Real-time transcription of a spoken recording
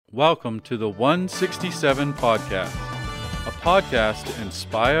Welcome to the 167 Podcast, a podcast to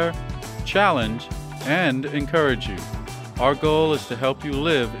inspire, challenge, and encourage you. Our goal is to help you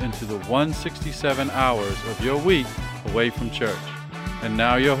live into the 167 hours of your week away from church. And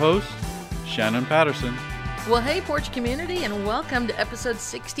now your host, Shannon Patterson. Well, hey, Porch community, and welcome to episode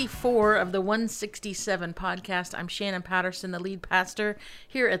 64 of the 167 podcast. I'm Shannon Patterson, the lead pastor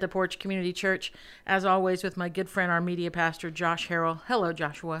here at the Porch Community Church, as always with my good friend, our media pastor, Josh Harrell. Hello,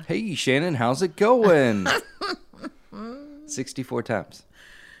 Joshua. Hey, Shannon, how's it going? 64 times.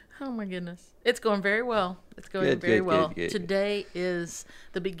 Oh, my goodness. It's going very well. It's going very well. Good. Today is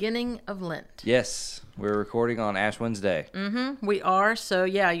the beginning of Lent. Yes, we're recording on Ash Wednesday. We are. So,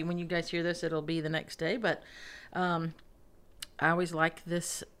 yeah, when you guys hear this, it'll be the next day. But I always like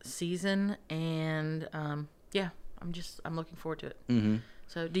this season. And, I'm looking forward to it. Mm-hmm.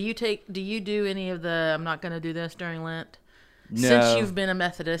 So, do you do any of the, I'm not going to do this during Lent? No. Since you've been a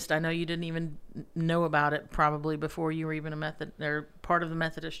Methodist, I know you didn't even know about it probably before you were even part of the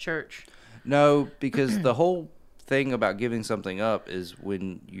Methodist Church. No, because the whole thing about giving something up is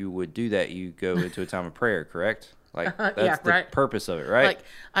when you would do that, you go into a time of prayer, correct? Like that's the purpose of it, right?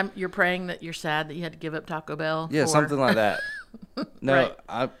 Like you're praying that you're sad that you had to give up Taco Bell. Yeah, something like that. No,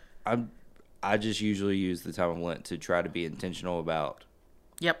 right. I just usually use the time of Lent to try to be intentional about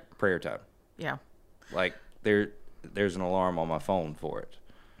prayer time. Yeah. Like there's an alarm on my phone for it,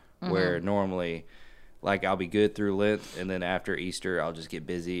 where normally, like, I'll be good through Lent, and then after Easter, I'll just get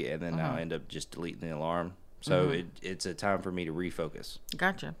busy, and then I'll end up just deleting the alarm. So it's a time for me to refocus.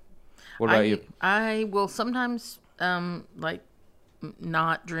 Gotcha. What about you? I will sometimes,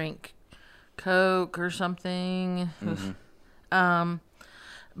 not drink Coke or something.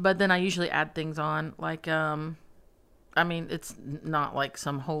 But then I usually add things on, like, it's not like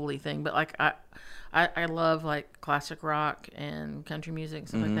some holy thing, but like I love like classic rock and country music and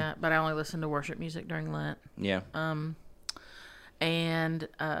stuff like that, but I only listen to worship music during Lent. Yeah. In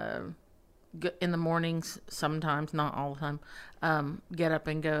the mornings, sometimes, not all the time, get up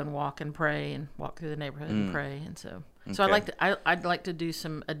and go and walk and walk through the neighborhood and pray. And so I'd like to do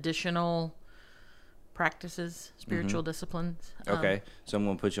some additional practices, spiritual disciplines. Okay. So I'm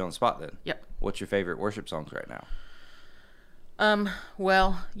going to put you on the spot then. Yep. What's your favorite worship songs right now?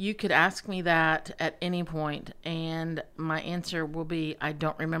 Well, you could ask me that at any point, and my answer will be I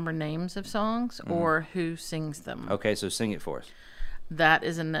don't remember names of songs or who sings them. Okay, so sing it for us. That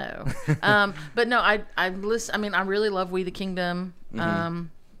is a no. But no, I listen. I really love We the Kingdom.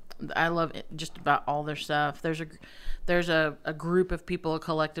 I love just about all their stuff. There's a group of people, a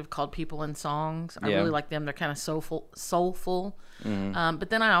collective called People in Songs. I really like them. They're kind of soulful.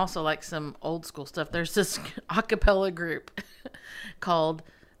 But then I also like some old school stuff. There's this a cappella group called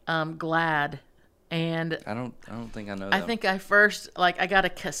Glad, and I don't think I know them. I think I first I got a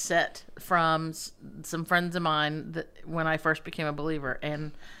cassette from some friends of mine that when I first became a believer,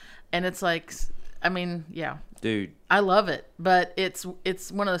 and it's like, dude, I love it, but it's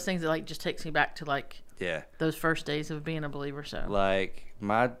one of those things that like just takes me back to those first days of being a believer. So like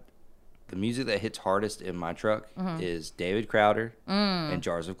the music that hits hardest in my truck is David Crowder and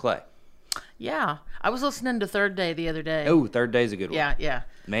Jars of Clay. Yeah, I was listening to Third Day the other day. Oh, Third Day's a good one. Yeah.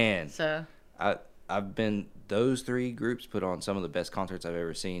 Man, So those three groups put on some of the best concerts I've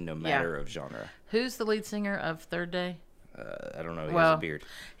ever seen, no matter of genre. Who's the lead singer of Third Day? I don't know. He has a beard.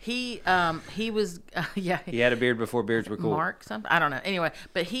 He was He had a beard before beards were cool. Mark something. I don't know. Anyway,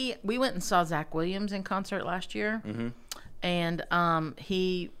 but we went and saw Zach Williams in concert last year, and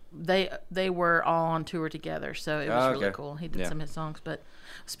they were all on tour together, so it was really cool. He did some of his songs. But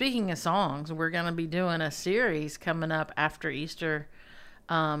speaking of songs, we're going to be doing a series coming up after Easter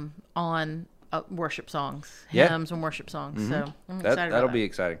on worship songs, hymns and worship songs. So I'm excited. That'll be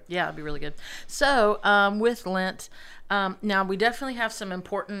exciting. Yeah, it'll be really good. So with Lent, now we definitely have some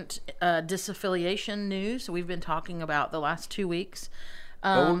important disaffiliation news. We've been talking about the last 2 weeks.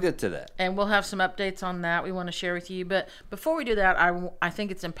 But we'll get to that. And we'll have some updates on that we want to share with you. But before we do that, I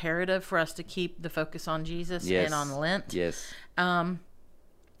think it's imperative for us to keep the focus on Jesus and on Lent. Yes.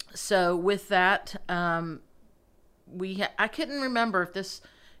 So with that, I couldn't remember if this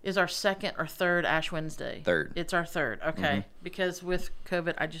is our second or third Ash Wednesday. Third. It's our third. Okay. Because with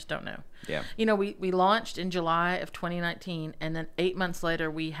COVID, I just don't know. Yeah. We launched in July of 2019, and then 8 months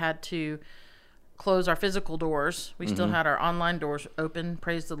later, we had to close our physical doors. We still had our online doors open,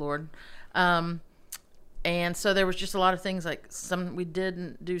 praise the Lord. And so there was just a lot of things, like we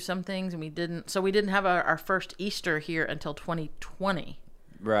didn't do some things and we didn't have our first Easter here until 2020.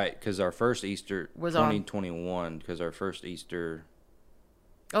 Right, because our first Easter was 2021, because our first Easter...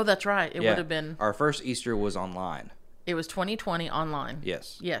 Oh, that's right. It would have been... Our first Easter was online. It was 2020 online.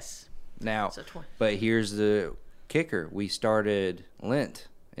 Yes. Yes. Now, So but here's the kicker. We started Lent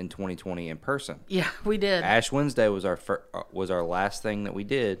in 2020 in person. Yeah, we did. Ash Wednesday was our last thing that we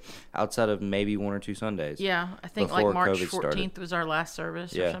did outside of maybe 1 or 2 Sundays. Yeah, I think like before March COVID 14th started. was our last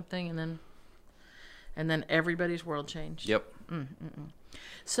service or something, and then everybody's world changed. Yep.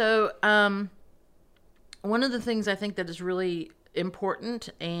 So, one of the things I think that is really important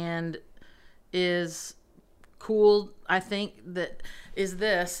and is cool, I think, that is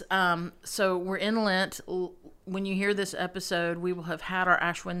this. So we're in Lent. When you hear this episode, we will have had our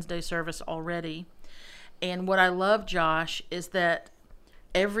Ash Wednesday service already. And what I love, Josh, is that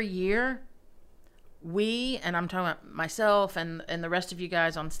every year and I'm talking about myself and the rest of you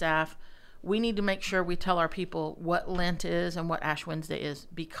guys on staff, we need to make sure we tell our people what Lent is and what Ash Wednesday is,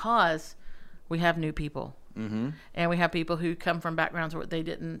 because we have new people. Mm-hmm. And we have people who come from backgrounds where they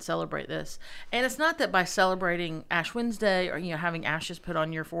didn't celebrate this. And it's not that by celebrating Ash Wednesday or, having ashes put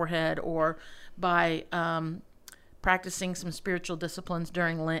on your forehead, or by practicing some spiritual disciplines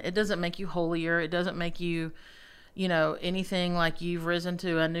during Lent, it doesn't make you holier. It doesn't make you, anything like you've risen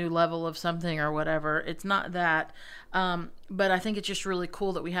to a new level of something or whatever. It's not that. But I think it's just really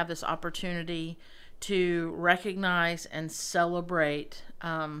cool that we have this opportunity to recognize and celebrate,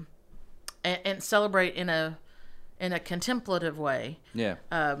 and celebrate in a contemplative way. Yeah.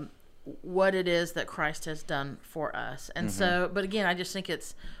 What it is that Christ has done for us. And so, but again, I just think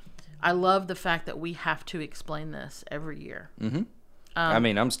I love the fact that we have to explain this every year. Mm-hmm.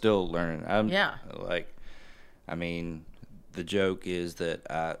 I'm still learning. The joke is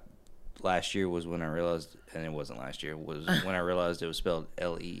that last year was when I realized, and it wasn't last year, was when I realized it was spelled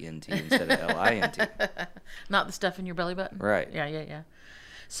Lent instead of Lint. Not the stuff in your belly button? Right. Yeah.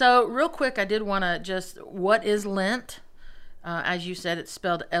 So real quick, I did want to what is Lent? As you said, it's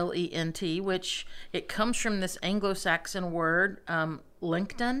spelled Lent, which it comes from this Anglo-Saxon word,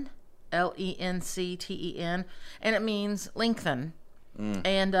 lengthen, Lencten, and it means lengthen.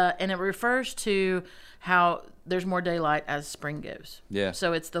 And it refers to how there's more daylight as spring goes. Yeah.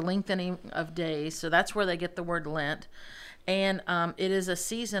 So it's the lengthening of days. So that's where they get the word Lent. And it is a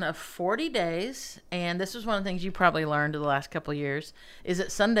season of 40 days. And this is one of the things you probably learned in the last couple of years, is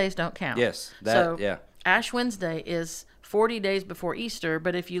that Sundays don't count. Yes. Ash Wednesday is 40 days before Easter.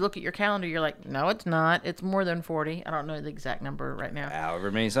 But if you look at your calendar, you're like, no, it's not. It's more than 40. I don't know the exact number right now.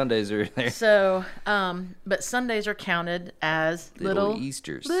 However many Sundays are there. So, but Sundays are counted as little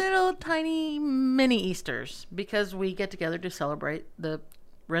Easters. Little tiny mini Easters, because we get together to celebrate the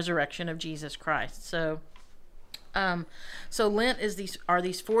resurrection of Jesus Christ. So Lent are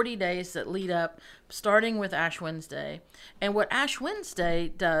these 40 days that lead up, starting with Ash Wednesday. And what Ash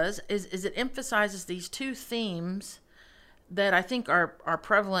Wednesday does is it emphasizes these two themes that I think are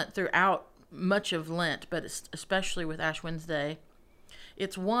prevalent throughout much of Lent, but especially with Ash Wednesday.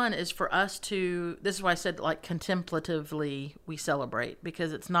 One is for us to, this is why I said like contemplatively we celebrate,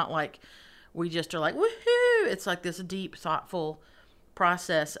 because it's not like we just are like, woohoo! It's like this deep, thoughtful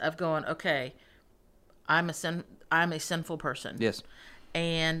process of going, okay, I'm a sinful person. Yes.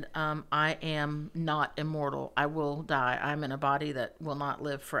 And I am not immortal. I will die. I'm in a body that will not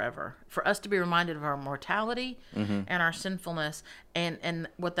live forever. For us to be reminded of our mortality and our sinfulness, and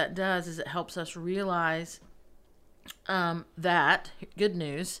what that does is it helps us realize that, good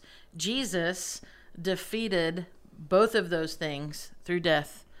news, Jesus defeated both of those things through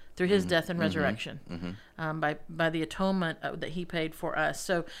death, through his death and resurrection, by the atonement that he paid for us.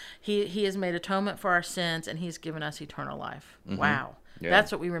 So he has made atonement for our sins, and he's given us eternal life. Wow. Yeah.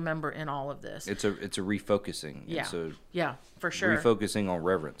 That's what we remember in all of this. It's a refocusing. Yeah, for sure. Refocusing on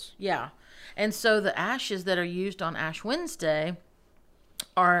reverence. Yeah. And so the ashes that are used on Ash Wednesday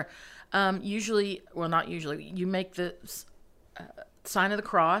are usually, well, not usually, you make the sign of the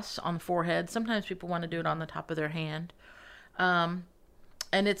cross on the forehead. Sometimes people want to do it on the top of their hand. And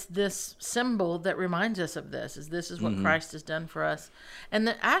it's this symbol that reminds us of this is what Christ has done for us. And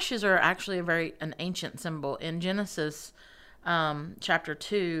the ashes are actually an ancient symbol. In Genesis chapter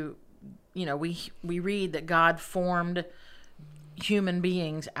 2, we read that God formed human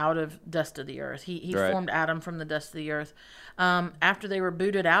beings out of dust of the earth. He formed Adam from the dust of the earth. After they were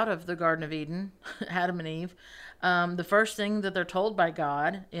booted out of the Garden of Eden, Adam and Eve, the first thing that they're told by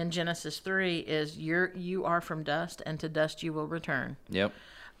God in Genesis 3 is you are from dust, and to dust you will return. Yep.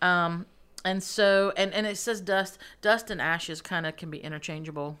 And so, and it says dust and ashes kind of can be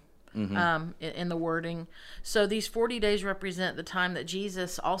interchangeable. In the wording. So these 40 days represent the time that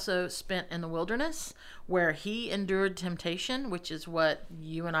Jesus also spent in the wilderness, where he endured temptation, which is what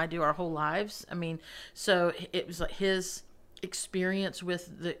you and I do our whole lives. I mean, so it was like his experience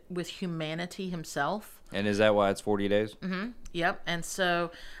with humanity himself. And is that why it's 40 days? Mm-hmm. Yep. And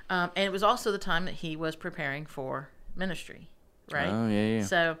so, and it was also the time that he was preparing for ministry, right? Oh,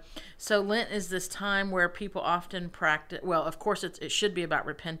 yeah. So Lent is this time where people often practice. Well, of course, it should be about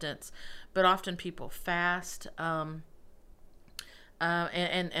repentance, but often people fast.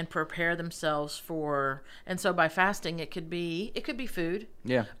 And prepare themselves for, and so by fasting, it could be food,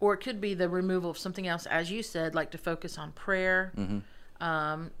 Yeah, or it could be the removal of something else, as you said, like to focus on prayer,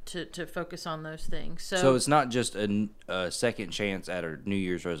 to focus on those things. So it's not just a second chance at a New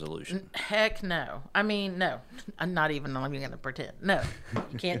Year's resolution. Heck no. I mean, no. I'm not even going to pretend. No,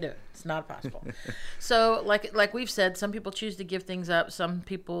 you can't do it. It's not possible. So, like we've said, some people choose to give things up. Some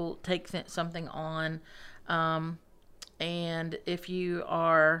people take something on. And if you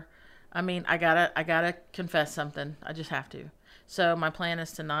are, I mean, I gotta confess something. I just have to. So my plan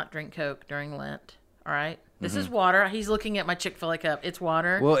is to not drink Coke during Lent. All right. This is water. He's looking at my Chick-fil-A cup. It's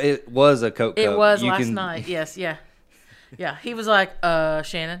water. Well, it was a Coke cup. It was last night. Yes. Yeah. Yeah. He was like,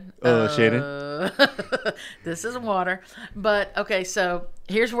 Shannon. Shannon. This is water. But okay. So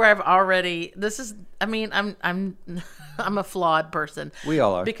here's where I've already, I'm a flawed person. We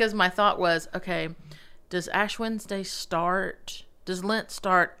all are. Because my thought was, okay, does Ash Wednesday start? Does Lent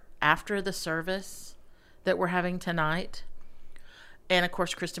start after the service that we're having tonight? And of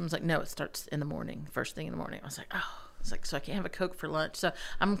course, Kristen was like, "No, it starts in the morning, first thing in the morning." I was like, "Oh," it's like, so I can't have a Coke for lunch. So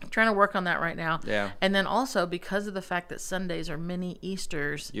I'm trying to work on that right now. Yeah. And then also because of the fact that Sundays are mini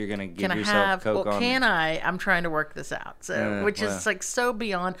Easters, you're gonna give yourself Coke on. Can I? I'm trying to work this out. So is like so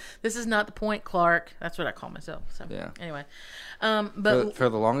beyond. This is not the point, Clark. That's what I call myself. So yeah. Anyway. But for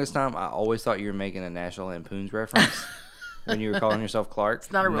the longest time, I always thought you were making a National Lampoon's reference when you were calling yourself Clark.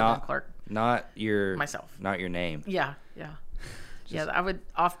 It's not a real name, Clark. Not your myself. Not your name. Yeah. Yeah, I would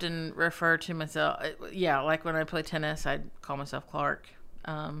often refer to myself. Yeah, like when I play tennis, I'd call myself Clark.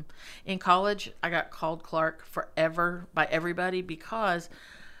 In college, I got called Clark forever by everybody because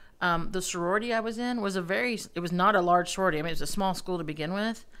the sorority I was in was it was not a large sorority. I mean, it was a small school to begin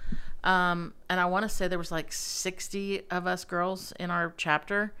with. And I want to say there was like 60 of us girls in our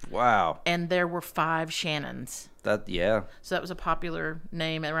chapter. Wow. And there were 5 Shannons. So that was a popular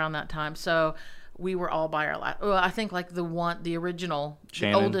name around that time. So we were all by our last. Well, I think like the original,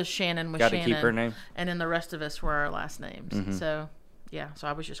 Shannon. the oldest Shannon was Gotta Shannon. keep her name. And then the rest of us were our last names. Mm-hmm. So, yeah. So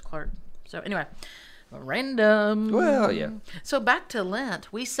I was just Clark. So anyway, random. Well, yeah. So back to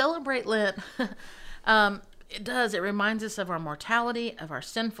Lent. We celebrate Lent. It does. It reminds us of our mortality, of our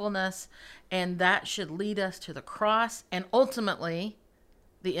sinfulness, and that should lead us to the cross and ultimately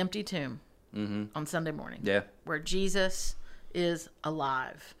the empty tomb on Sunday morning. Yeah. Where Jesus is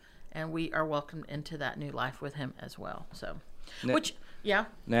alive. And we are welcomed into that new life with him as well. So,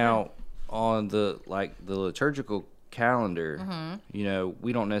 Now, on the liturgical calendar,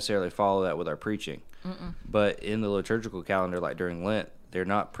 we don't necessarily follow that with our preaching. Mm-mm. But in the liturgical calendar, like during Lent, they're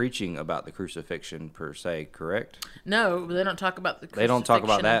not preaching about the crucifixion per se, correct? No, they don't talk about the crucifixion. They don't talk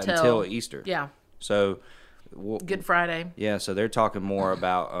about that until Easter. Yeah. So, Good Friday. Yeah, so they're talking more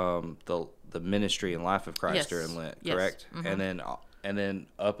about the ministry and life of Christ during Lent, correct? Mm-hmm. And then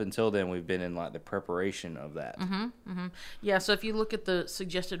up until then, we've been in like the preparation of that. Mm-hmm, mm-hmm. Yeah, so if you look at the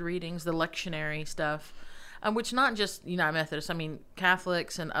suggested readings, the lectionary stuff, which not just United Methodists, I mean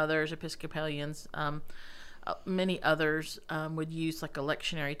Catholics and others, Episcopalians, many others would use like a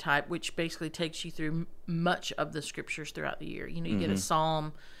lectionary type, which basically takes you through much of the scriptures throughout the year. You get a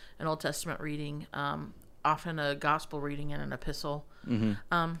psalm, an Old Testament reading, often a gospel reading and an epistle.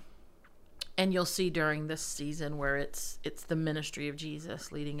 Mm-hmm. And you'll see during this season where it's the ministry of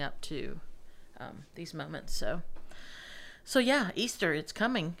Jesus leading up to these moments. So yeah, Easter, it's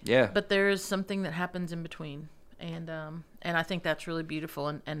coming. Yeah. But there is something that happens in between, and I think that's really beautiful,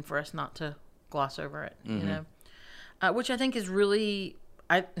 and for us not to gloss over it, which I think is really,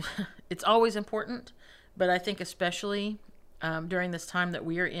 it's always important, but I think especially during this time that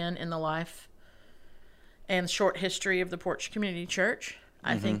we are in the life and short history of the Porch Community Church.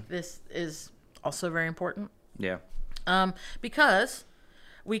 I think this is also very important. Yeah. Because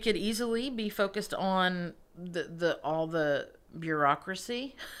we could easily be focused on all the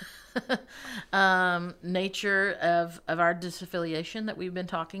bureaucracy, nature of our disaffiliation that we've been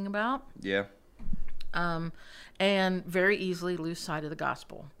talking about. Yeah. And very easily lose sight of the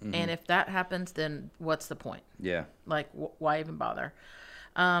gospel. Mm-hmm. And if that happens, then what's the point? Yeah. Like, why even bother?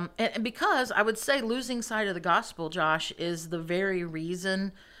 And because I would say losing sight of the gospel, Josh, is the very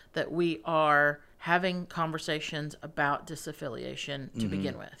reason that we are having conversations about disaffiliation to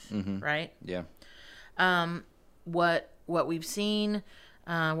begin with, right? Yeah. What we've seen,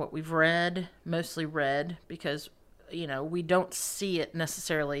 what we've read, mostly read, because we don't see it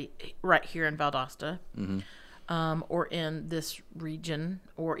necessarily right here in Valdosta. Or in this region,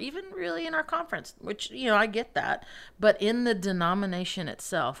 or even really in our conference, which, I get that. But in the denomination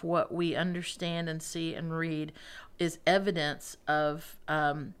itself, what we understand and see and read is evidence of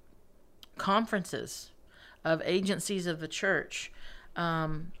conferences, of agencies of the church,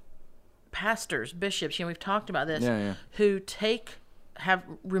 pastors, bishops, we've talked about this, who have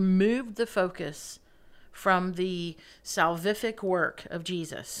removed the focus from the salvific work of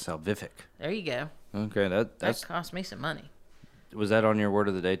Jesus. Salvific. There you go. Okay, that cost me some money. Was that on your word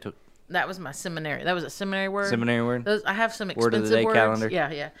of the day? That was my seminary. That was a seminary word. Seminary word? I have some expensive word of the day words. calendar.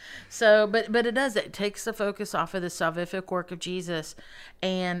 Yeah. So, but it takes the focus off of the salvific work of Jesus,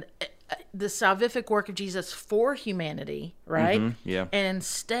 and the salvific work of Jesus for humanity, right? Yeah. And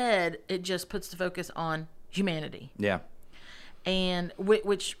instead, it just puts the focus on humanity. Yeah. And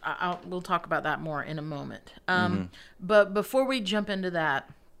which we'll talk about that more in a moment. But before we jump into that,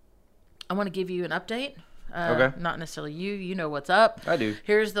 I want to give you an update. Okay. Not necessarily you. You know what's up. I do.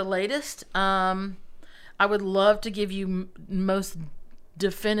 Here's the latest. I would love to give you most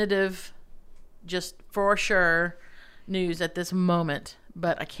definitive, just for sure, news at this moment,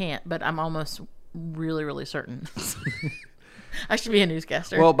 but I can't. But I'm almost really, really certain. I should be a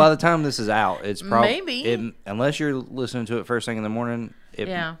newscaster. Well, by the time this is out, it's probably... Maybe. Unless you're listening to it first thing in the morning.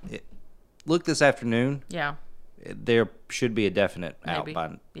 Look this afternoon. Yeah. There should be a definite Maybe.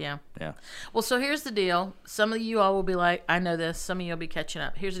 out by... Yeah. Yeah. Well, so here's the deal. Some of you all will be like, I know this. Some of you will be catching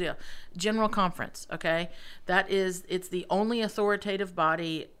up. Here's the deal. General Conference, okay? It's the only authoritative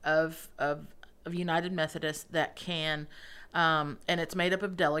body of United Methodists that can... and it's made up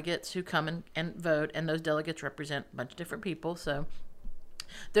of delegates who come and vote, and those delegates represent a bunch of different people. So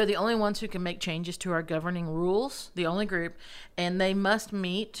they're the only ones who can make changes to our governing rules, the only group, and they must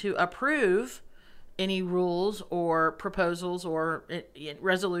meet to approve any rules or proposals or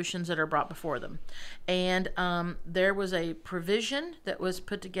resolutions that are brought before them. And there was a provision that was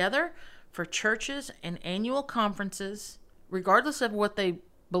put together for churches and annual conferences, regardless of what they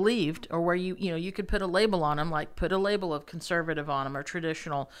believed, or where you could put a label on them, like put a label of conservative on them, or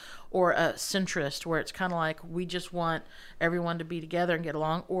traditional, or a centrist, where it's kind of like we just want everyone to be together and get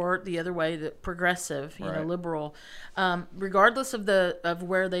along, or the other way, the progressive, right. Liberal, regardless of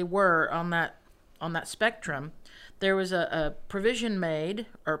where they were on that spectrum. There was a provision made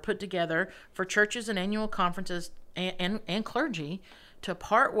or put together for churches and annual conferences and clergy to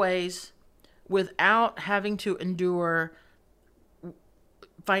part ways without having to endure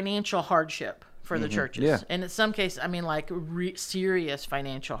financial hardship for the churches. Yeah. And in some cases, serious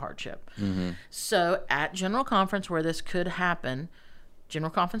financial hardship. So at General Conference, where this could happen,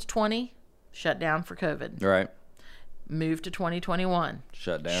 General Conference 20 shut down for COVID. Right. Moved to 2021.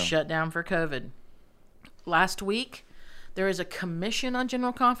 Shut down. Shut down for COVID. Last week, there is a commission on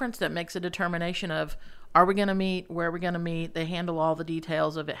General Conference that makes a determination of, are we going to meet, where are we going to meet? They handle all the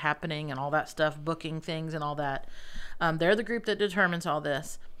details of it happening and all that stuff, booking things and all that. They're the group that determines all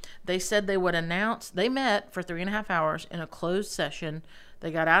this. They said they would announce, they met for 3.5 hours in a closed session.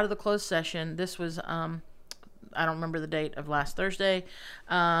 They got out of the closed session. This was, I don't remember the date of last Thursday,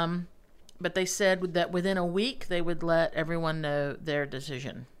 but they said that within a week, they would let everyone know their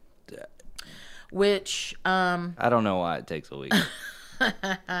decision. Which I don't know why it takes a week.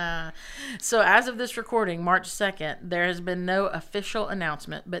 So as of this recording, March 2nd, there has been no official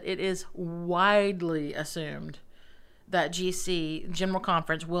announcement, but it is widely assumed that General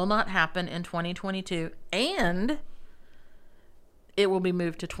Conference, will not happen in 2022, and it will be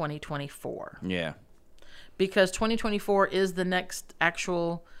moved to 2024. Yeah. Because 2024 is the next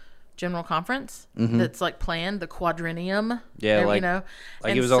actual General Conference that's planned, the quadrennium. Yeah, it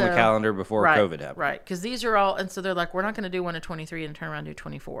was on the calendar before COVID happened. Right, because these are all, and so they're like, we're not going to do one in 23 and turn around and do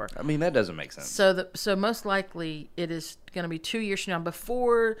 24. I mean, that doesn't make sense. So most likely it is going to be 2 years from now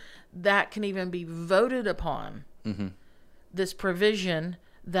before that can even be voted upon. This provision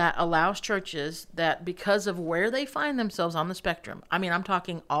that allows churches that, because of where they find themselves on the spectrum, I mean, I'm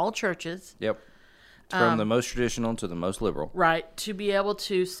talking all churches. Yep. From the most traditional to the most liberal. Right. To be able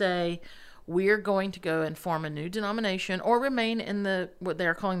to say, we're going to go and form a new denomination or remain in what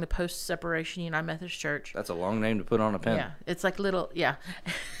they're calling the post-separation United Methodist Church. That's a long name to put on a pen. Yeah. It's like little, yeah.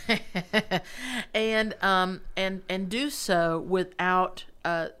 and do so without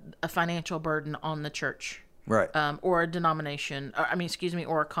a financial burden on the church. Right. Or a denomination,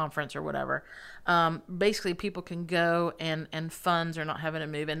 or a conference or whatever. Basically, people can go and funds are not having to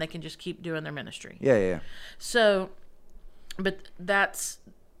move, and they can just keep doing their ministry. Yeah. So, but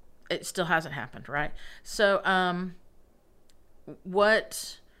it still hasn't happened, right? So,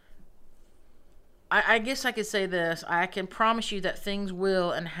 what I guess I could say this. I can promise you that things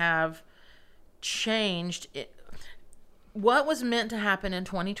will and have changed. What was meant to happen in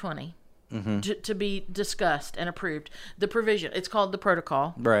 2020 to be discussed and approved, the provision, it's called the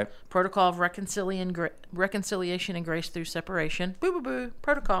protocol. Right. Protocol of reconciliation and grace through separation. Boo, boo, boo.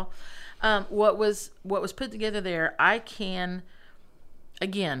 Protocol. What was put together there, I can,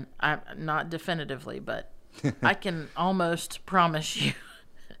 again, I'm not definitively, but I can almost promise you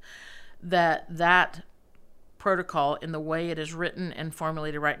that protocol in the way it is written and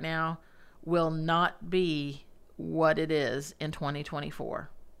formulated right now will not be what it is in 2024.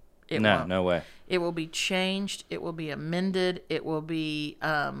 It won't. No way. It will be changed. It will be amended. It will be,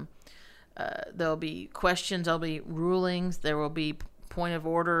 there'll be questions. There'll be rulings. There will be point of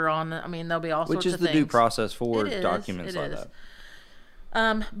order on, there'll be all sorts of things. Which is the due process for documents like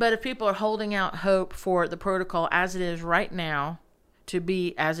that. But if people are holding out hope for the protocol as it is right now to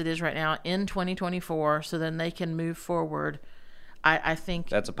be as it is right now in 2024, so then they can move forward, I think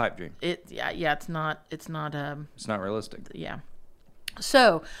that's a pipe dream. It's not realistic. Yeah.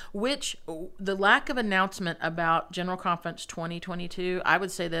 So, the lack of announcement about General Conference 2022, I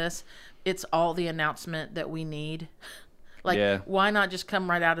would say this, it's all the announcement that we need. Why not just come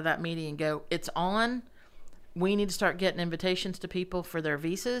right out of that meeting and go, it's on. We need to start getting invitations to people for their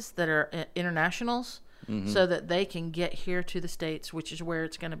visas that are internationals, so that they can get here to the States, which is where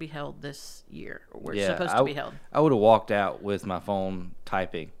it's going to be held this year, where it's supposed to be held. I would have walked out with my phone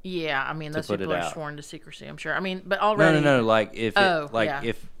typing. Yeah, those people are sworn to secrecy, I'm sure. But already... No. If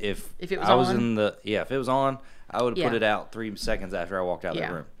it was on, if it was on, I would have put it out 3 seconds after I walked out of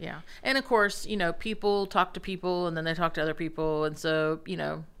the room. Yeah. And of course, people talk to people and then they talk to other people. And so,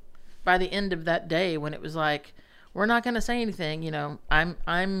 by the end of that day, when it was like, we're not going to say anything,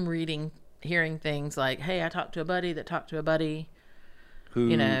 I'm hearing things like, hey, I talked to a buddy that talked to a buddy.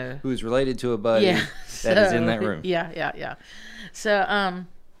 Who's related to a buddy that is in that room. Yeah. So, and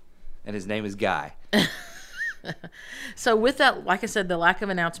his name is Guy. So with that, like I said, the lack of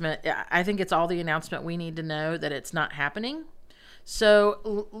announcement, I think it's all the announcement we need to know that it's not happening.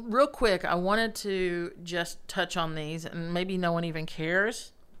 So real quick, I wanted to just touch on these, and maybe no one even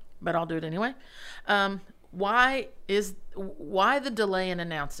cares, but I'll do it anyway. Why the delay in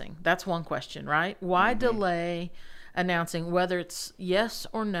announcing? That's one question, right? Why delay announcing, whether it's yes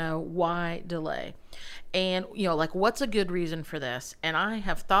or no? Why delay? And what's a good reason for this? And I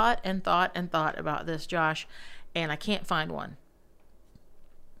have thought about this, Josh, and I can't find one.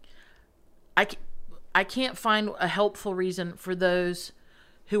 I can't find a helpful reason for those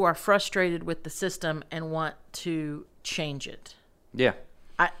who are frustrated with the system and want to change it. Yeah.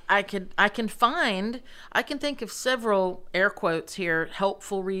 I can think of several, air quotes here,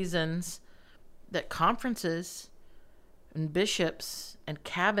 helpful reasons that conferences and bishops and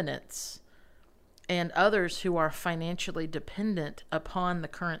cabinets and others who are financially dependent upon the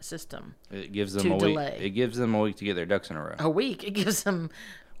current system. It gives them a week. It gives them a week to get their ducks in a row. A week. It gives them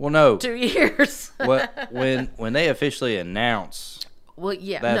 2 years. when they officially announce. Well,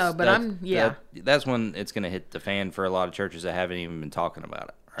 that's when it's going to hit the fan for a lot of churches that haven't even been talking about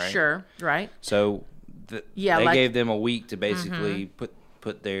it, right? Sure, right. So they gave them a week to basically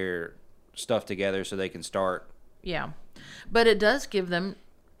put their stuff together so they can start. Yeah, but it does give them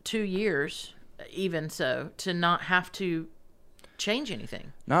 2 years, even so, to not have to change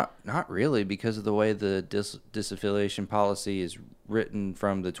anything. Not really, because of the way the disaffiliation policy is written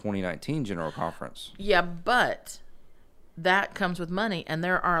from the 2019 General Conference. Yeah, but that comes with money, and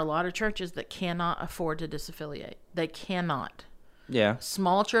there are a lot of churches that cannot afford to disaffiliate. They cannot. Yeah.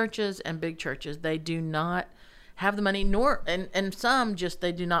 Small churches and big churches, they do not have the money, and some just,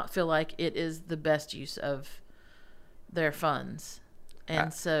 they do not feel like it is the best use of their funds.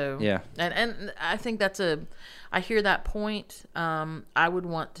 And so, yeah. And I think I hear that point. I would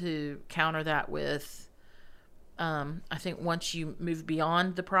want to counter that with, I think once you move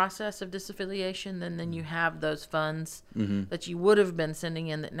beyond the process of disaffiliation, then you have those funds that you would have been sending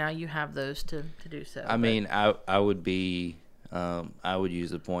in, that now you have those to do so. I would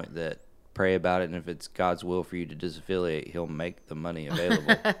use the point that pray about it, and if it's God's will for you to disaffiliate, He'll make the money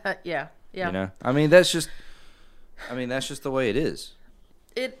available. Yeah. That's just the way it is.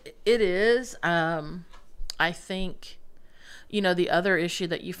 It is. I think, the other issue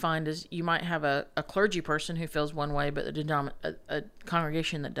that you find is you might have a clergy person who feels one way, but a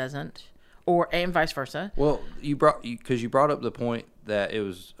congregation that doesn't, and vice versa. Well, you brought up the point that it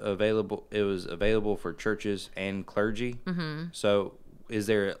was available for churches and clergy. Mm-hmm. So is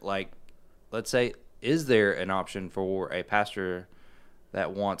there, is there an option for a pastor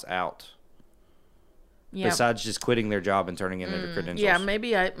that wants out Yeah. Besides just quitting their job and turning in their credentials. Yeah,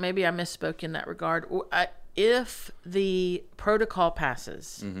 maybe I misspoke in that regard. If the protocol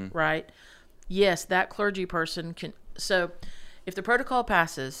passes, right? Yes, that clergy person can. So, if the protocol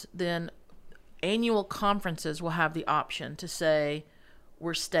passes, then annual conferences will have the option to say,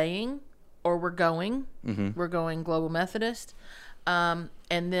 we're staying or we're going. We're going Global Methodist. And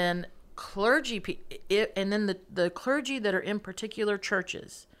then the clergy that are in particular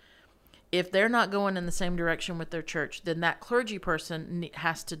churches, if they're not going in the same direction with their church, then that clergy person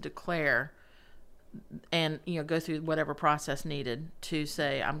has to declare and go through whatever process needed to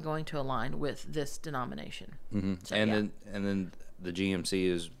say, I'm going to align with this denomination. So, then the GMC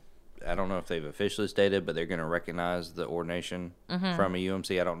is, I don't know if they've officially stated, but they're going to recognize the ordination from a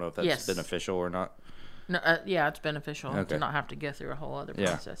UMC. I don't know if that's beneficial or not. No, yeah, it's beneficial to not have to go through a whole other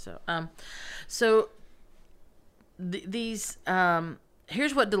process. So, these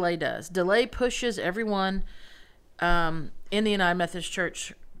here's what delay does. Delay pushes everyone in the United Methodist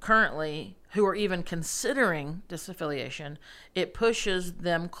Church currently who are even considering disaffiliation. It pushes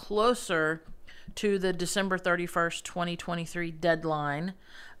them closer to the December 31st, 2023 deadline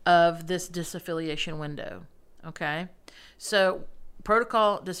of this disaffiliation window. Okay? So,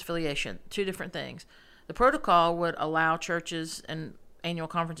 protocol, disaffiliation, two different things. The protocol would allow churches and annual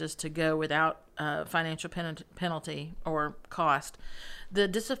conferences to go without financial penalty or cost. The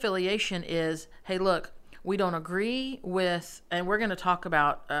disaffiliation is, hey, look, we don't agree with, and we're going to talk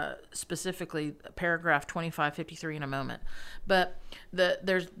about specifically paragraph 2553 in a moment, but the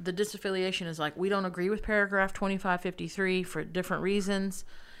disaffiliation is like, we don't agree with paragraph 2553 for different reasons,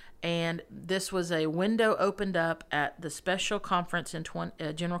 and this was a window opened up at the special conference in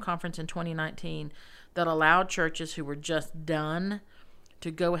general conference in 2019 that allowed churches who were just done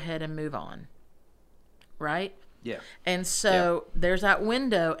to go ahead and move on, right? Yeah. And so there's that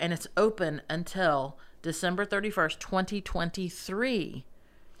window, and it's open until December 31st, 2023.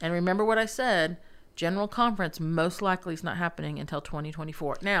 And remember what I said, General Conference most likely is not happening until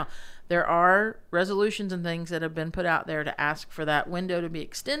 2024. Now, there are resolutions and things that have been put out there to ask for that window to be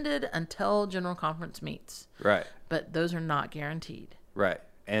extended until General Conference meets. Right. But those are not guaranteed. Right.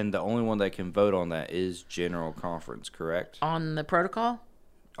 And the only one that can vote on that is General Conference, correct? On the protocol?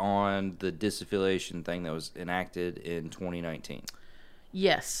 On the disaffiliation thing that was enacted in 2019.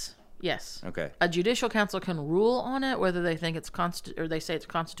 Yes. Okay. A judicial council can rule on it, whether they think it's or they say it's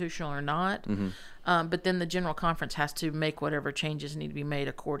constitutional or not. But then the General Conference has to make whatever changes need to be made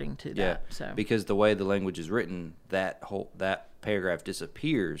according to that. So because the way the language is written, that paragraph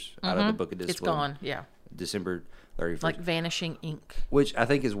disappears out of the Book of Discipline. It's gone. Yeah. December 31st. Like vanishing ink. Which I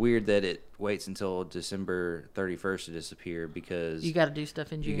think is weird that it waits until December 31st to disappear, because you got to do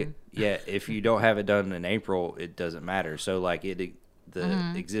stuff in June. If you don't have it done in April, it doesn't matter. So like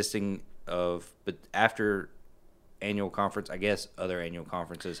existing but after annual conference, I guess other annual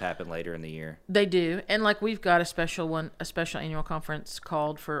conferences happen later in the year. They do. And like we've got a special annual conference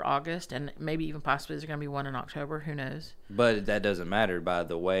called for August, and maybe even possibly there's going to be one in October, who knows. But that doesn't matter by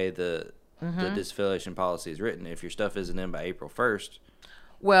the way the disaffiliation policy is written. If your stuff isn't in by April 1st.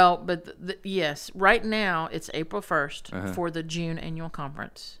 Well, but yes, right now it's April 1st for the June annual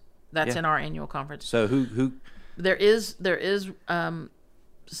conference. That's in our annual conference. So who there is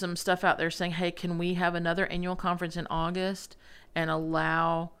some stuff out there saying, hey, can we have another annual conference in August and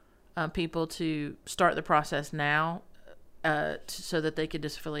allow people to start the process now so that they could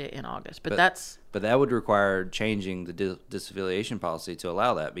disaffiliate in August. But that would require changing the disaffiliation policy to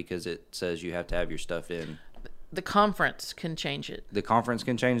allow that, because it says you have to have your stuff in. The conference can change it. The conference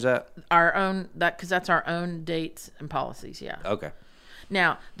can change that? Because that's our own dates and policies, yeah. Okay.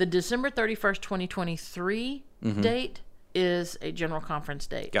 Now, the December 31st, 2023 date is a general conference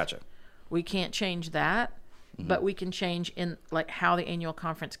date. Gotcha. We can't change that, but we can change in like how the annual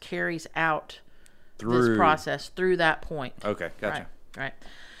conference carries out this process through that point. Okay, gotcha. Right.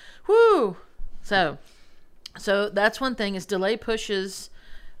 Woo! So that's one thing, is delay pushes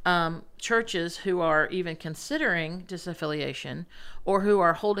churches who are even considering disaffiliation or who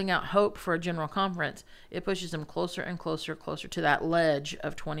are holding out hope for a general conference. It pushes them closer and closer to that ledge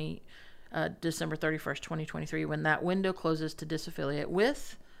of December 31st, 2023, when that window closes to disaffiliate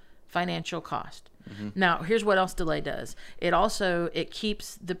with financial cost. Now, here's what else delay does. It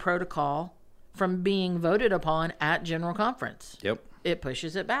keeps the protocol from being voted upon at General Conference. Yep. It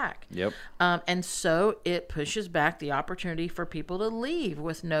pushes it back. Yep. And so it pushes back the opportunity for people to leave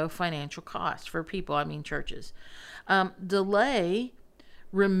with no financial cost. For people, I mean churches. Delay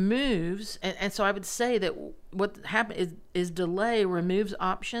removes, and so I would say that what happened is delay removes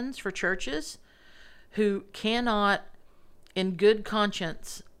options for churches who cannot, in good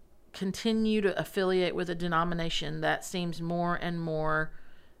conscience, continue to affiliate with a denomination that seems more and more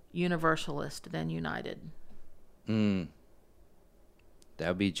universalist than united. That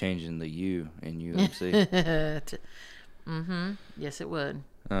would be changing the U in UMC. Yes, it would.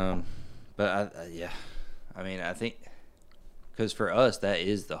 But I mean, I think because for us that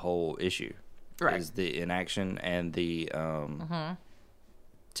is the whole issue, Right. Is the inaction and the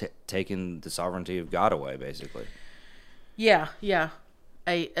taking the sovereignty of God away, basically. Yeah.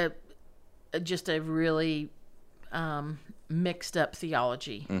 Just a really mixed up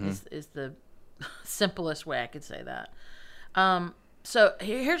theology is the simplest way I could say that. So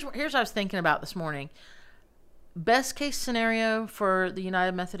here's what I was thinking about this morning. Best case scenario for the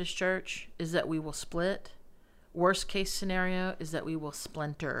United Methodist Church is that we will split. Worst case scenario is that we will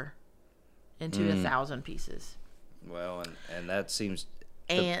splinter into 1,000 pieces. Well, and that seems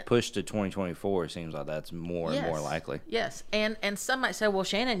the push to 2024 seems like that's more and more likely. Yes, and some might say, well,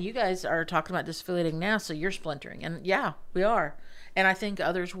 Shannon, you guys are talking about disaffiliating now, so you're splintering. And yeah, we are. And I think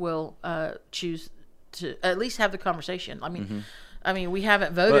others will choose to at least have the conversation. I mean, we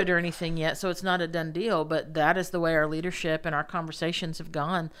haven't voted or anything yet, so it's not a done deal, but that is the way our leadership and our conversations have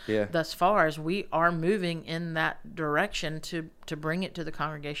gone thus far, as we are moving in that direction to bring it to the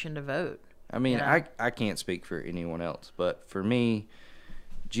congregation to vote. I mean, I can't speak for anyone else, but for me,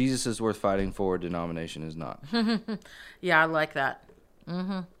 Jesus is worth fighting for, denomination is not. Yeah, I like that.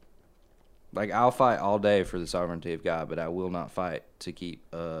 Like, I'll fight all day for the sovereignty of God, but I will not fight to keep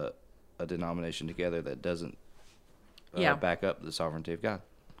a denomination together that doesn't back up the sovereignty of God.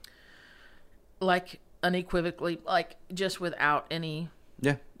 Like, unequivocally, like, just without any...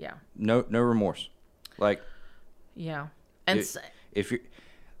 Yeah. No remorse. Like... Yeah. And if you're...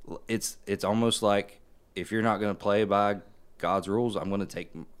 It's almost like, if you're not going to play by God's rules, I'm going to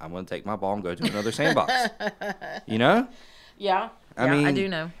take my ball and go to another sandbox. You know? Yeah. I mean, I do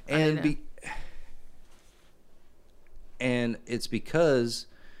know. And it's because,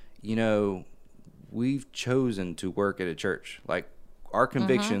 we've chosen to work at a church. Like, our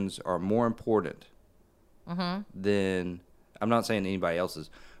convictions are more important than, I'm not saying anybody else's,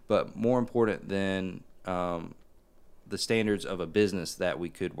 but more important than the standards of a business that we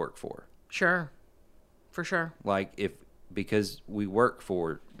could work for. Sure. For sure. Like, because we work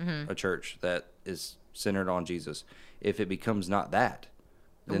for a church that is centered on Jesus, if it becomes not that,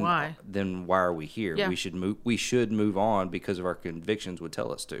 then why are we here? Yeah. We should move on because of our convictions would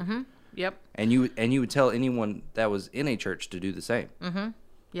tell us to. Yep. And you would tell anyone that was in a church to do the same.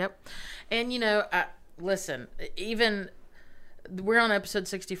 Yep. And listen, even we're on episode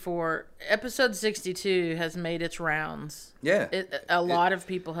 64. Episode 62 has made its rounds. Yeah. A lot of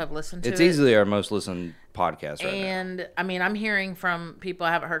people have listened to it. It's easily our most listened podcast right now. And, I mean, I'm hearing from people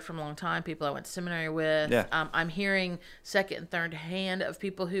I haven't heard from a long time, people I went to seminary with. Yeah. I'm hearing second and third hand of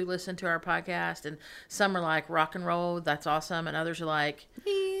people who listen to our podcast. And some are like, rock and roll, that's awesome. And others are like,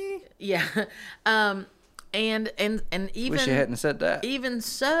 yeah. And even... Wish you hadn't said that. Even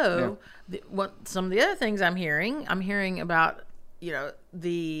so, some of the other things I'm hearing about...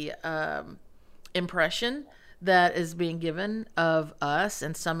 the impression that is being given of us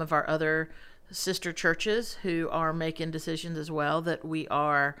and some of our other sister churches who are making decisions as well, that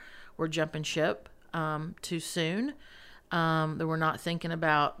we're jumping ship too soon, that we're not thinking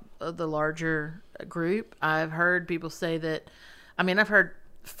about the larger group. I've heard people say that, I've heard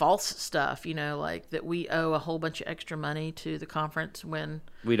false stuff, like that we owe a whole bunch of extra money to the conference when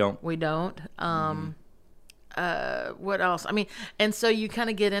we don't. What else? And so you kind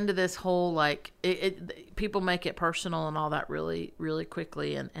of get into this whole, like, people make it personal and all that really, really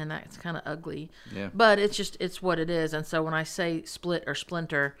quickly, and that's kind of ugly. Yeah. But it's what it is. And so when I say split or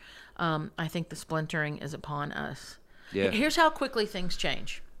splinter, I think the splintering is upon us. Yeah. Here's how quickly things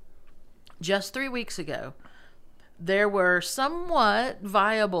change. Just 3 weeks ago, there were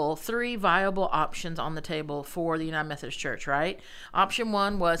three viable options on the table for the United Methodist Church, right? Option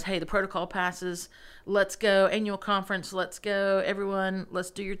one was, hey, the protocol passes. Let's go. Annual conference. Let's go. Everyone,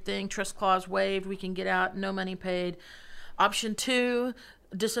 let's do your thing. Trust clause waived. We can get out. No money paid. Option two,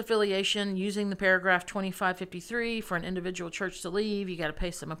 disaffiliation, using the paragraph 2553 for an individual church to leave. You got to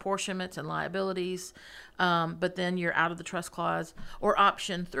pay some apportionments and liabilities, but then you're out of the trust clause. Or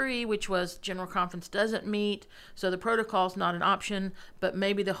option three, which was general conference doesn't meet, so the protocol's not an option, but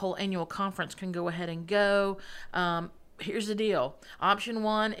maybe the whole annual conference can go ahead and go. Here's the deal. Option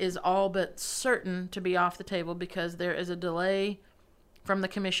one is all but certain to be off the table because there is a delay from the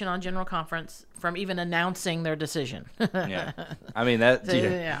Commission on General Conference from even announcing their decision. Yeah.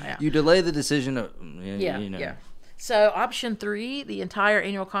 You delay the decision. So option 3, the entire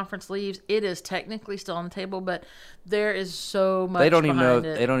annual conference leaves. It is technically still on the table, but there is so much. They don't even know. it.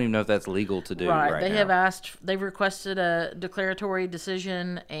 They don't even know if that's legal to do right They now. have asked. They've requested a declaratory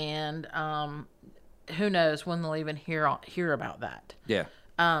decision, and who knows when they'll even hear about that. Yeah.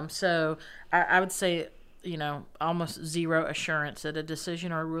 So I would say, almost zero assurance that a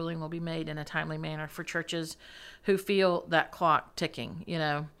decision or a ruling will be made in a timely manner for churches who feel that clock ticking.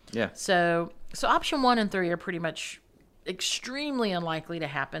 Yeah. So option 1 and 3 are pretty much extremely unlikely to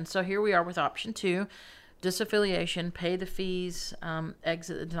happen. So here we are with option 2, disaffiliation, pay the fees,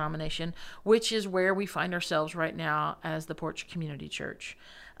 exit the denomination, which is where we find ourselves right now as the Porch Community Church.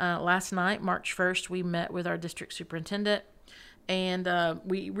 Last night, March 1st, we met with our district superintendent, and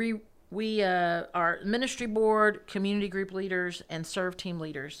we are ministry board, community group leaders, and serve team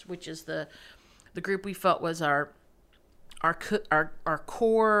leaders, which is the group we felt was our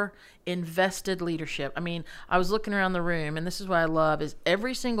core invested leadership. I mean, I was looking around the room, and this is what I love, is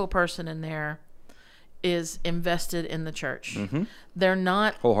every single person in there is invested in the church. Mm-hmm. They're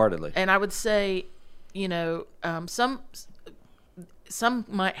not wholeheartedly. And I would say, some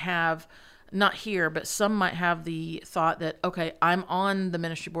might have, not here, but some might have the thought that, okay, I'm on the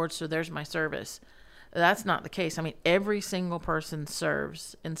ministry board, so there's my service. That's not the case. I mean, every single person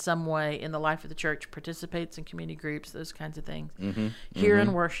serves in some way in the life of the church, participates in community groups, those kinds of things. Mm-hmm. Here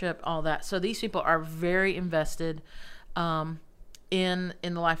in worship, all that. So these people are very invested in the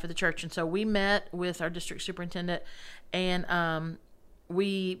life of the church. And so we met with our district superintendent, and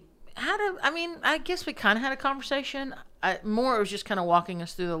we had I guess we kind of had a conversation. It was just kind of walking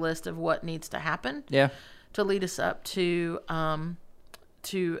us through the list of what needs to happen. Yeah. To lead us up to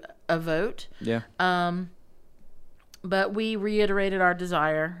a vote. Yeah. But we reiterated our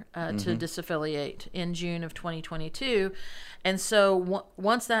desire to disaffiliate in June of 2022. And so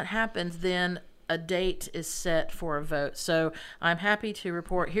once that happens, then a date is set for a vote. So I'm happy to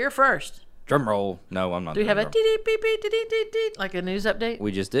report here first. Drum roll. No, I'm not. Do we have a like a news update?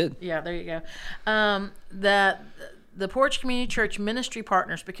 We just did. Yeah, there you go. That the Porch Community Church ministry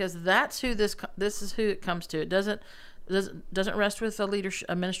partners, because that's who this is who it comes to. It doesn't rest with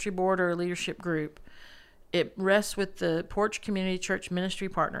a ministry board or a leadership group. It rests with the Porch Community Church ministry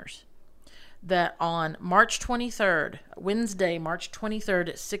partners. That on March 23rd, Wednesday, March 23rd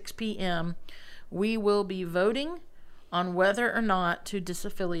at 6 p.m., we will be voting on whether or not to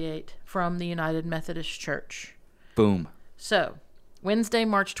disaffiliate from the United Methodist Church. Boom. So, Wednesday,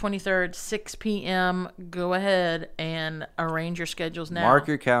 March 23rd, 6 p.m., go ahead and arrange your schedules now. Mark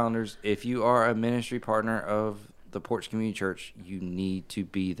your calendars. If you are a ministry partner of the Porch Community Church, you need to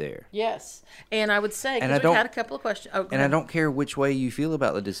be there. Yes. And I would say, because we had a couple of questions. Oh, and I don't care which way you feel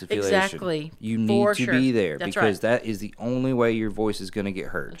about the disaffiliation. Exactly. You need to be there. That's because right. that is the only way your voice is going to get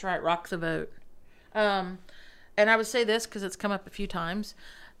heard. That's right. Rock the vote. And I would say this because it's come up a few times.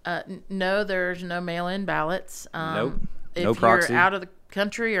 No, there's no mail-in ballots. Nope. If proxy. you're out of the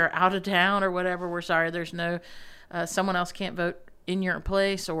country or out of town or whatever, we're sorry. There's no someone else can't vote in your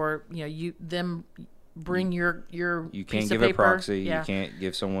place, or bring your You piece can't of give paper. a proxy. Yeah. You can't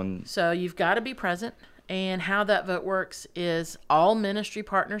give someone. So you've got to be present. And how that vote works is all ministry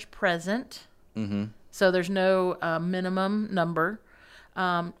partners present. Mm-hmm. So there's no minimum number.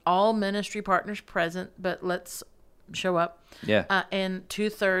 All ministry partners present, but let's show up. Yeah. And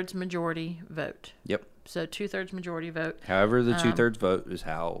 2/3 majority vote. Yep. So 2/3 majority vote. However, the 2/3 vote is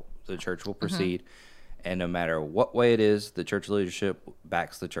how the church will proceed. And no matter what way it is, the church leadership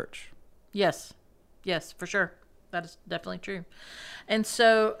backs the church. Yes. Yes, for sure. That is definitely true. And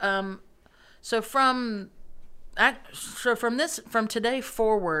so, from today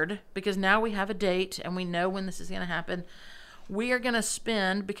forward, because now we have a date and we know when this is going to happen, we are going to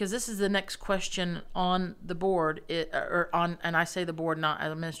spend, because this is the next question on the board, and I say the board, not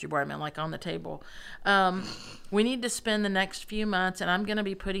as a ministry board, I mean like on the table. We need to spend the next few months, and I'm going to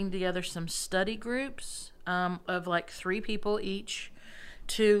be putting together some study groups of like 3 people each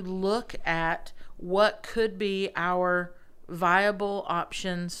to look at what could be our viable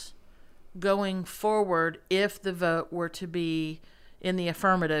options going forward if the vote were to be in the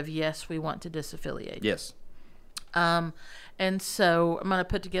affirmative. Yes, we want to disaffiliate. Yes. And so I'm going to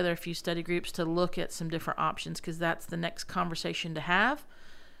put together a few study groups to look at some different options, because that's the next conversation to have.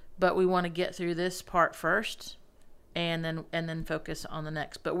 But we want to get through this part first and then focus on the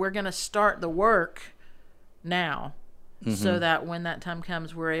next. But we're going to start the work now. So that when that time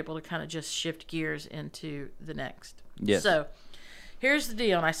comes, we're able to kind of just shift gears into the next. Yes. So here's the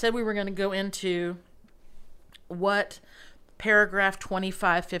deal. And I said we were going to go into what paragraph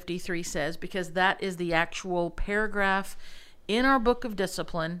 2553 says, because that is the actual paragraph in our book of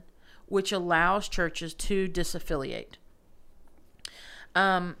discipline which allows churches to disaffiliate.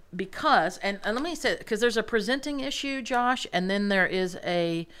 Because, and let me say, because there's a presenting issue, Josh, and then there is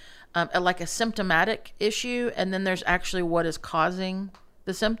a symptomatic issue, and then there's actually what is causing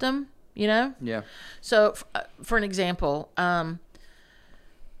the symptom, you know? Yeah. So, for an example,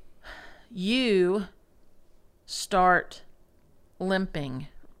 you start limping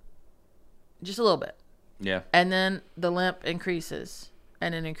just a little bit. Yeah. And then the limp increases,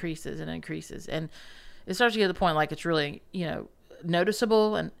 and it increases and increases. And it starts to get to the point like it's really,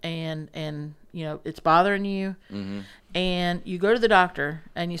 noticeable and it's bothering you. Mm-hmm. And you go to the doctor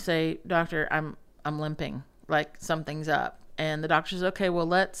and you say, "Doctor, I'm limping, like something's up." And the doctor says, "Okay, well,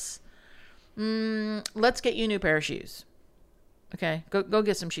 let's get you a new pair of shoes. Okay, go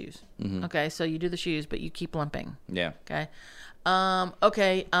get some shoes." Mm-hmm. Okay, so you do the shoes, but you keep limping. Yeah. Okay.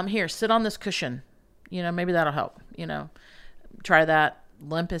 Okay, here, sit on this cushion. Maybe that'll help. Try that.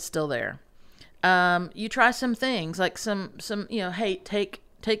 Limp is still there. You try some things like some hey,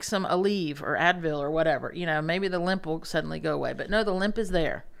 take some Aleve or Advil or whatever. Maybe the limp will suddenly go away. But no, the limp is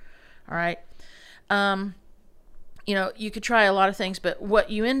there. All right. You could try a lot of things, but what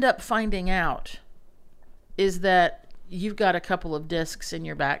you end up finding out is that you've got a couple of discs in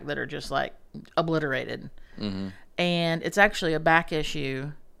your back that are just like obliterated. Mm-hmm. And it's actually a back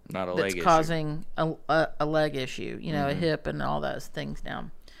issue, not a that's leg issue, causing a leg issue, a hip and all those things now.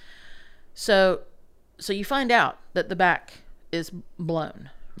 So you find out that the back is blown,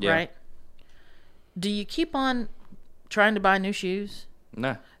 right? Do you keep on trying to buy new shoes?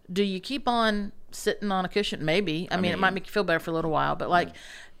 No. Do you keep on sitting on a cushion? Maybe. I mean, it might make you feel better for a little while, but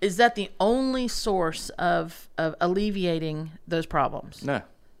is that the only source of alleviating those problems? No.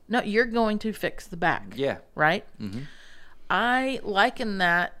 No, you're going to fix the back. Yeah. Right? Mm-hmm. I liken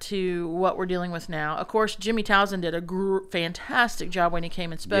that to what we're dealing with now. Of course, Jimmy Townsend did a fantastic job when he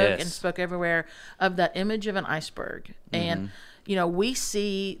came and spoke, and spoke everywhere, of that image of an iceberg. Mm-hmm. And, we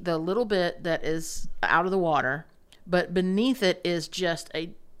see the little bit that is out of the water, but beneath it is just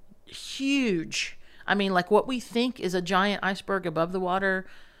a huge, like what we think is a giant iceberg above the water,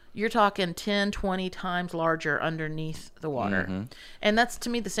 you're talking 10, 20 times larger underneath the water. Mm-hmm. And that's, to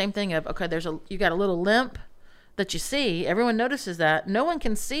me, the same thing of, okay, you got a little limp that you see. Everyone notices that. No one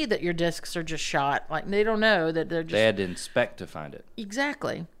can see that your discs are just shot. Like, they don't know that they're just... They had to inspect to find it.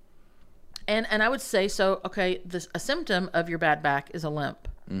 Exactly. And I would say, okay, a symptom of your bad back is a limp.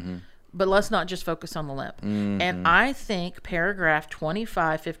 Mm-hmm. But let's not just focus on the limp. Mm-hmm. And I think paragraph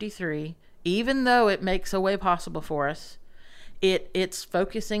 2553, even though it makes a way possible for us, it's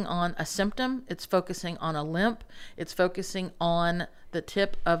focusing on a symptom, it's focusing on a limp, it's focusing on the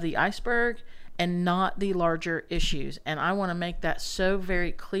tip of the iceberg and not the larger issues. And I want to make that so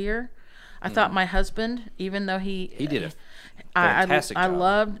very clear. I thought my husband, even though he did a fantastic job. I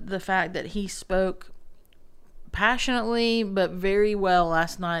loved the fact that he spoke passionately but very well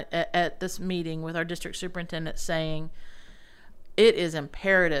last night at this meeting with our district superintendent, saying it is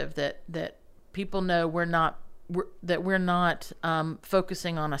imperative that people know we're not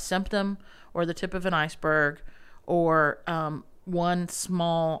focusing on a symptom or the tip of an iceberg or one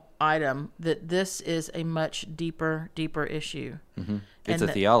small item, that this is a much deeper issue. Mm-hmm. It's a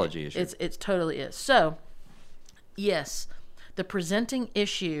theology issue. It totally is. So, yes, the presenting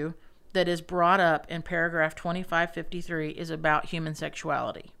issue that is brought up in paragraph 2553 is about human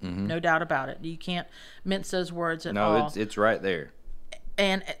sexuality. Mm-hmm. No doubt about it. You can't mince those words at all. No, it's right there.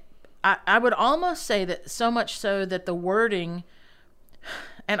 And I would almost say that, so much so that the wording,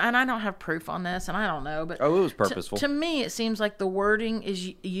 and I don't have proof on this, and I don't know, but it was purposeful. To me, it seems like the wording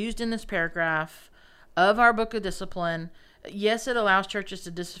is used in this paragraph of our Book of Discipline. Yes, it allows churches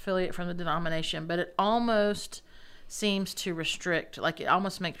to disaffiliate from the denomination, but it almost seems to restrict, like it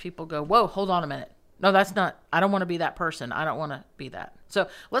almost makes people go, whoa, hold on a minute. No, that's not, I don't want to be that person. I don't want to be that. So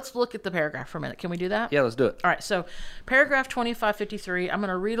let's look at the paragraph for a minute. Can we do that? Yeah, let's do it. All right. So paragraph 2553, I'm going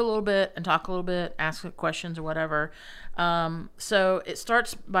to read a little bit and talk a little bit, ask questions or whatever. So it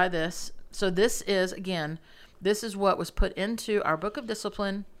starts by this. So this is what was put into our Book of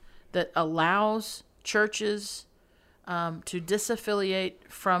Discipline that allows churches to disaffiliate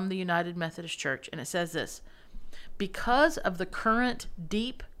from the United Methodist Church. And it says this: because of the current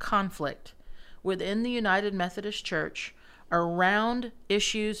deep conflict within the United Methodist Church around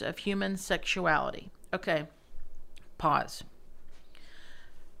issues of human sexuality. Okay, pause.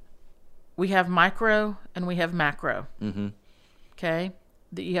 We have micro and we have macro. Mm-hmm. Okay?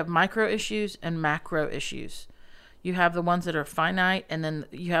 You have micro issues and macro issues. You have the ones that are finite, and then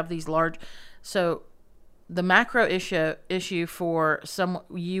you have these large. So the macro issue for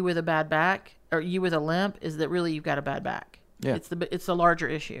you with a bad back or you with a limp is that really you've got a bad back. Yeah. It's the larger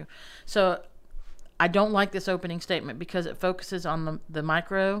issue. So I don't like this opening statement because it focuses on the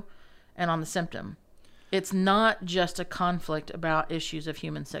micro and on the symptom. It's not just a conflict about issues of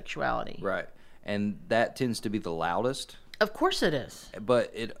human sexuality. Right. And that tends to be the loudest. Of course it is.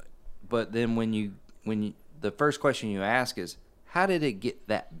 But then when you the first question you ask is, how did it get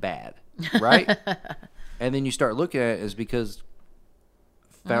that bad? Right? And then you start looking at it is because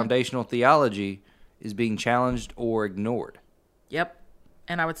foundational theology is being challenged or ignored. Yep.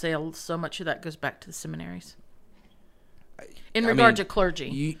 And I would say so much of that goes back to the seminaries. In regard to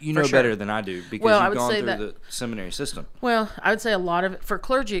clergy. You know better than I do because you've gone through the seminary system. Well, I would say a lot of it, for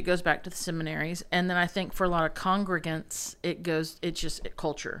clergy, it goes back to the seminaries. And then I think for a lot of congregants, it's just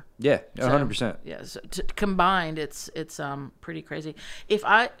culture. Yeah, 100%. Yeah, so combined, it's pretty crazy.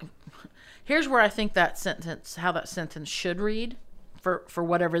 Here's where I think how that sentence should read, for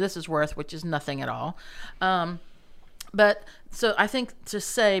whatever this is worth, which is nothing at all. But so I think to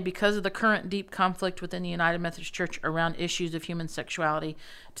say, because of the current deep conflict within the United Methodist Church around issues of human sexuality,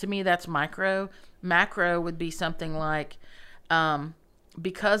 to me that's micro. Macro would be something like,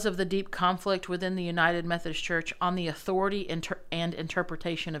 because of the deep conflict within the United Methodist Church on the authority and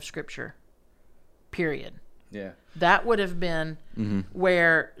interpretation of Scripture. Period. Yeah. That would have been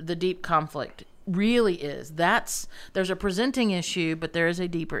where the deep conflict really is. There's a presenting issue, but there is a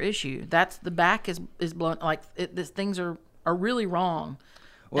deeper issue. The back is blown, like things are really wrong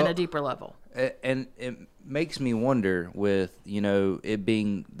at a deeper level. And it makes me wonder with, it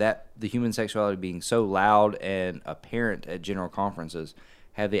being that the human sexuality being so loud and apparent at general conferences,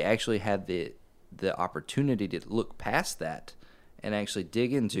 have they actually had the opportunity to look past that and actually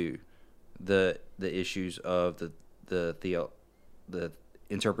dig into the issues of the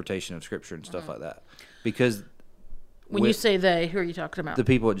interpretation of Scripture and stuff like that? Because when you say they, who are you talking about? The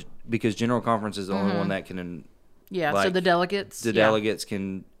people, because General Conference is the only one that can. So the delegates. Delegates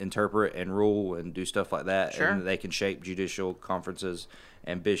can interpret and rule and do stuff like that, sure. And they can shape judicial conferences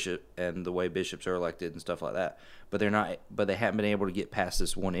and the way bishops are elected and stuff like that. But they're not. But they haven't been able to get past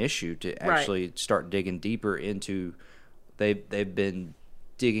this one issue to actually start digging deeper into. They've been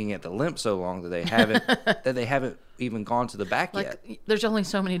digging at the limp so long that they haven't even gone to the back yet. There's only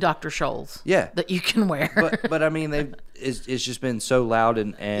so many Dr. Scholl's that you can wear. but I mean, it's just been so loud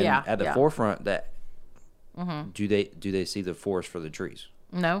and at the forefront that do they see the forest for the trees?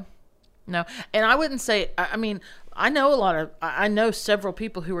 No. And I wouldn't say. I mean, I know several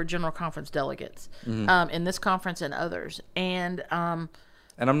people who are General Conference delegates in this conference and others, and I'm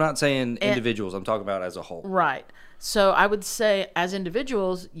not saying individuals. I'm talking about as a whole. Right. So I would say as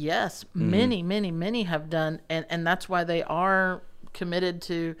individuals, yes, many have done, and that's why they are committed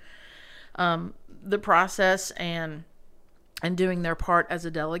to the process and doing their part as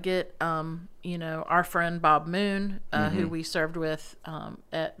a delegate. Our friend Bob Moon, who we served with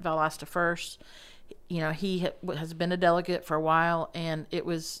at Valdosta First, he has been a delegate for a while, and it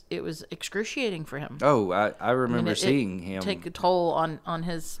was excruciating for him. Oh, I remember seeing him take a toll on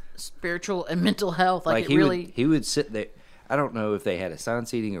his spiritual and mental health. He would sit there. I don't know if they had assigned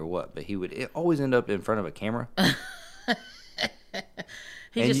seating or what, but he would always end up in front of a camera.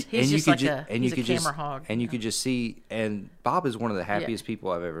 He's just like a camera hog. And you could just see, and Bob is one of the happiest people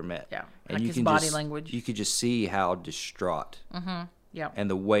I've ever met. Yeah, and like his body language. You could just see how distraught. Yep.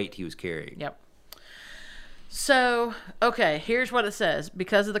 And the weight he was carrying. Yep. So, okay, here's what it says.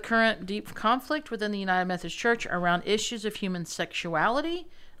 Because of the current deep conflict within the United Methodist Church around issues of human sexuality,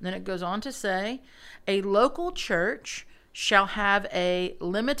 and then it goes on to say, a local church shall have a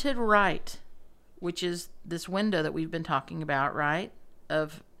limited right, which is this window that we've been talking about, right,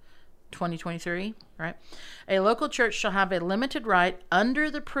 of 2023, right? A local church shall have a limited right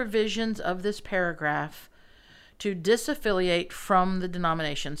under the provisions of this paragraph to disaffiliate from the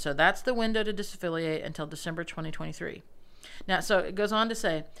denomination. So that's the window to disaffiliate until December 2023. Now, so it goes on to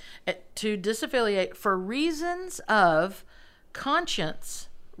say, to disaffiliate for reasons of conscience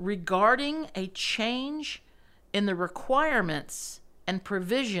regarding a change in the requirements and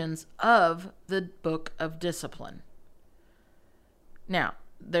provisions of the Book of Discipline. Now,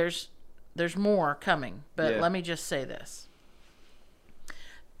 there's more coming, but let me just say this.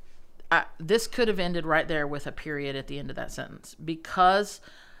 This could have ended right there with a period at the end of that sentence. Because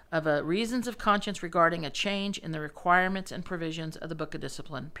of reasons of conscience regarding a change in the requirements and provisions of the Book of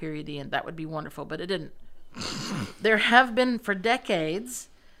Discipline, period, the end. That would be wonderful, but it didn't. There have been for decades,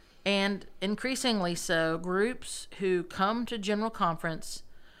 and increasingly so, groups who come to General Conference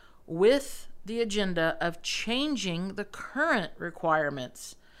with the agenda of changing the current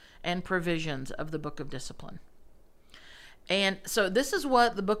requirements and provisions of the Book of Discipline. And so this is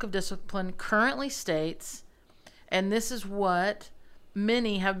what the Book of Discipline currently states, And this is what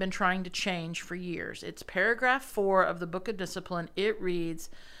many have been trying to change for years. It's paragraph 4 of the Book of Discipline. It reads,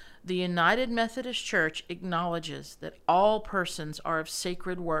 "The United Methodist Church acknowledges that all persons are of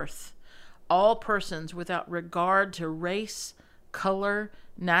sacred worth. All persons, without regard to race, color,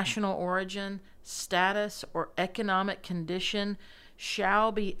 national origin, status, or economic condition,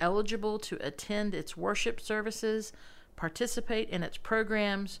 shall be eligible to attend its worship services, participate in its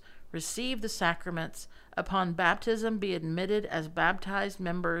programs, receive the sacraments, upon baptism be admitted as baptized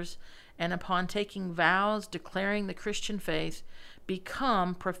members, and upon taking vows declaring the Christian faith,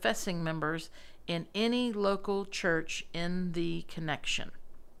 become professing members in any local church in the connection."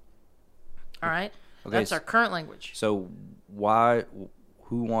 All right? Okay, That's our current language. So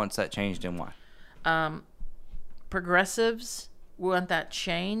who wants that changed and why? Progressives want that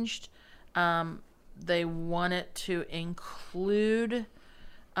changed. They want it to include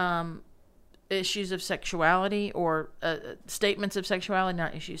issues of sexuality, or statements of sexuality,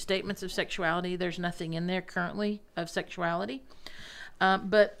 not issues, statements of sexuality. There's nothing in there currently of sexuality.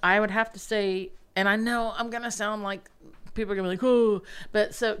 But I would have to say, and I know I'm going to sound like people are going to be like, oh,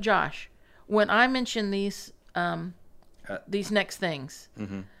 but so Josh, when I mention these next things,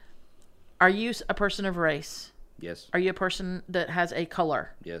 are you a person of race? Yes. Are you a person that has a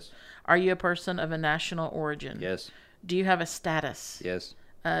color? Yes. Are you a person of a national origin? Yes. Do you have a status? Yes.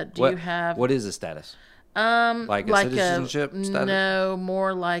 You have... What is a status? Like a citizenship status? No,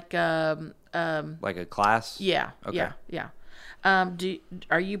 more like like a class? Yeah. Okay. Yeah.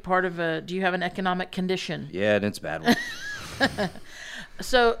 Are you part of do you have an economic condition? Yeah, and it's a bad one.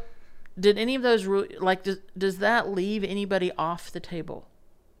 So, did any of those does that leave anybody off the table?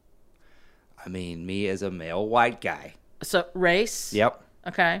 I mean, me as a male white guy. So, race? Yep.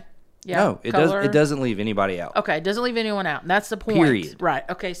 Okay. Yeah. No, it doesn't leave anybody out. Okay, it doesn't leave anyone out. That's the point. Period. Right.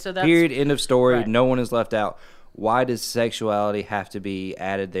 Okay, so that's... Period, end of story. Right. No one is left out. Why does sexuality have to be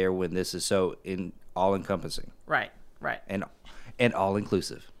added there when this is so all-encompassing? Right. And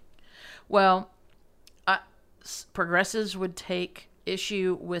all-inclusive? Well, progressives would take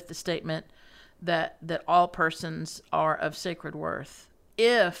issue with the statement that all persons are of sacred worth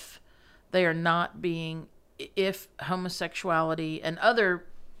if they are not being... if homosexuality and other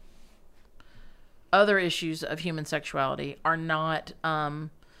issues of human sexuality are not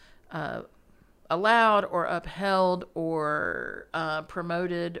allowed or upheld or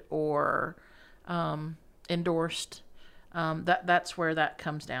promoted or endorsed. That's where that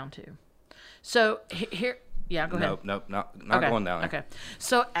comes down to. So here, yeah, go ahead. Nope, not Okay. going down there. Okay.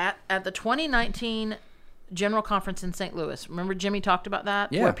 So at the 2019 General Conference in St. Louis, remember Jimmy talked about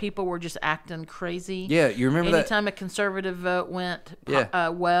that? Yeah. Where people were just acting crazy. Yeah, you remember that? Anytime a conservative vote went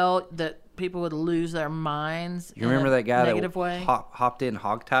that people would lose their minds. You remember that guy negative that way? hopped in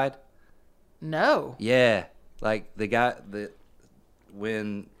hogtied? No. Yeah, like the guy that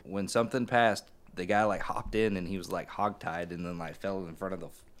when something passed, the guy like hopped in and he was like hogtied and then like fell in front of the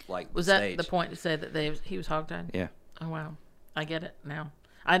Was stage. that the point to say that he was hogtied? Yeah. Oh wow, I get it now.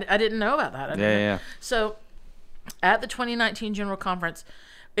 I didn't know about that. Yeah. So, at the 2019 General Conference,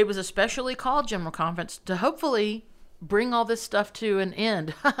 it was a specially called General Conference to hopefully bring all this stuff to an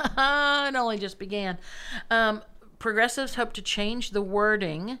end. It only just began. Progressives hope to change the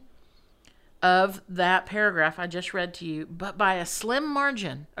wording of that paragraph I just read to you, but by a slim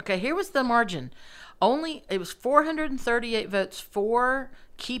margin. Okay, here was the margin. It was 438 votes for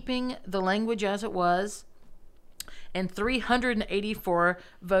keeping the language as it was, and 384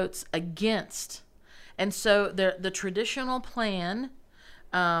 votes against. And so the traditional plan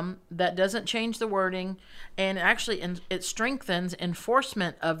that doesn't change the wording, and actually it strengthens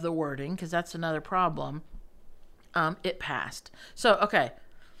enforcement of the wording, because that's another problem, it passed. So, okay,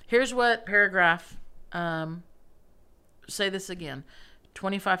 here's what paragraph, say this again,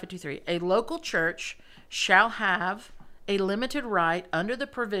 2553. A local church shall have a limited right under the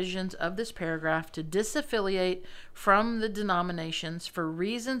provisions of this paragraph to disaffiliate from the denominations for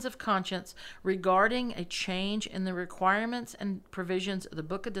reasons of conscience regarding a change in the requirements and provisions of the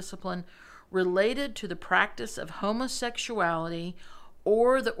Book of Discipline related to the practice of homosexuality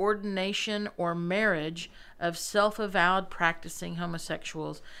or the ordination or marriage of self-avowed practicing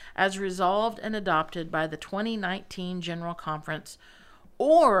homosexuals as resolved and adopted by the 2019 General Conference,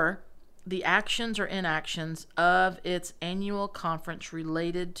 or the actions or inactions of its annual conference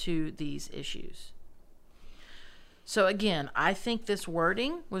related to these issues. So again, I think this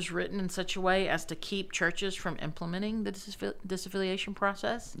wording was written in such a way as to keep churches from implementing the disaffiliation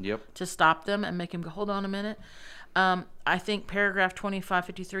process. Yep. To stop them and make them go, hold on a minute. I think paragraph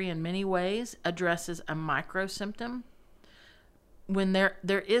 2553 in many ways addresses a micro symptom when there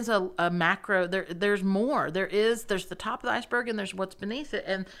is a macro, there's more. There's the top of the iceberg, and there's what's beneath it,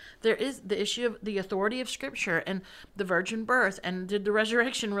 and there is the issue of the authority of Scripture and the virgin birth, and did the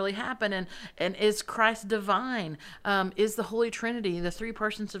resurrection really happen, and is Christ divine? Is the Holy Trinity, the three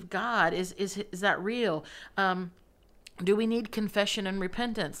persons of God, is that real? Do we need confession and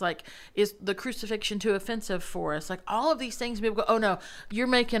repentance? Like, is the crucifixion too offensive for us? Like, all of these things, people go, oh no,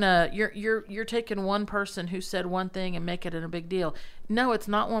 you're taking one person who said one thing and make it a big deal. No, it's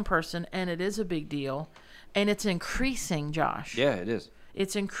not one person, and it is a big deal, and it's increasing, Josh. Yeah, it is.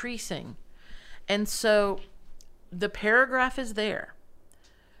 It's increasing. And so the paragraph is there.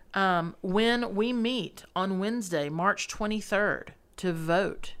 When we meet on Wednesday, March 23rd, to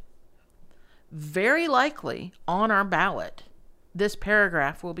vote, very likely on our ballot, this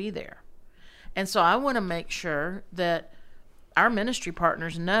paragraph will be there. And so I want to make sure that our ministry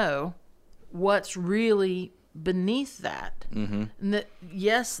partners know what's really beneath that. Mm-hmm. And that,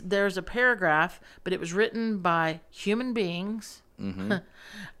 yes, there's a paragraph, but it was written by human beings,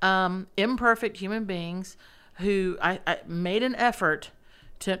 mm-hmm. Imperfect human beings, who I made an effort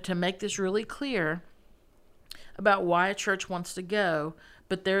to make this really clear about why a church wants to go.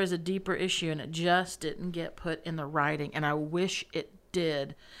 But there is a deeper issue, and it just didn't get put in the writing. And I wish it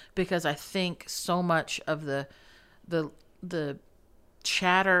did, because I think so much of the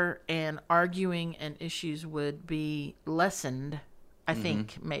chatter and arguing and issues would be lessened. I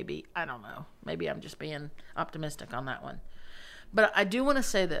think maybe. I don't know. Maybe I'm just being optimistic on that one. But I do want to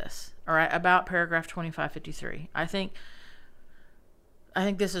say this, all right, about paragraph 2553. I think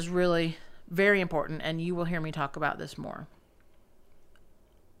this is really very important, and you will hear me talk about this more.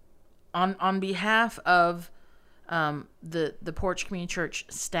 On behalf of the Porch Community Church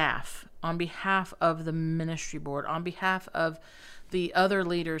staff, on behalf of the ministry board, on behalf of the other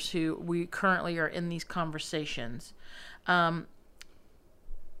leaders who we currently are in these conversations,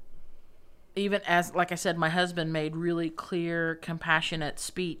 even as, like I said, my husband made really clear, compassionate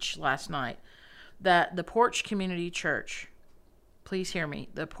speech last night, that the Porch Community Church, please hear me,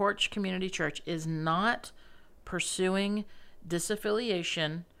 the Porch Community Church is not pursuing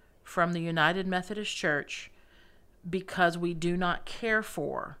disaffiliation from the United Methodist Church because we do not care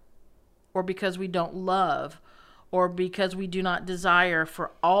for, or because we don't love, or because we do not desire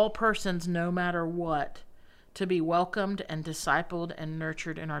for all persons, no matter what, to be welcomed and discipled and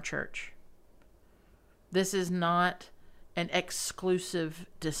nurtured in our church. This is not an exclusive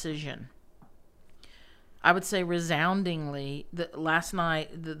decision. I would say resoundingly that last night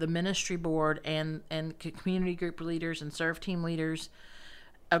the ministry board and community group leaders and serve team leaders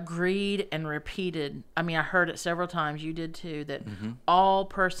agreed and repeated, I mean, I heard it several times, you did too, that all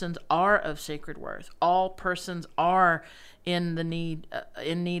persons are of sacred worth. All persons are in need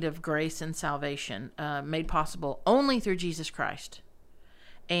of grace and salvation, made possible only through Jesus Christ.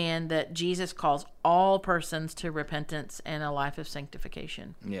 And that Jesus calls all persons to repentance and a life of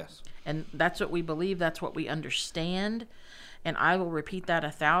sanctification. Yes. And that's what we believe, that's what we understand. And I will repeat that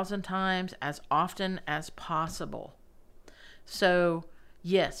 1,000 times, as often as possible. So,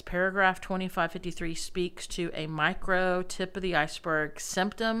 yes, paragraph 2553 speaks to a micro, tip of the iceberg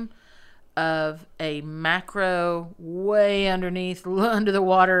symptom of a macro, way underneath, under the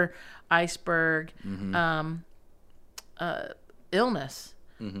water iceberg illness.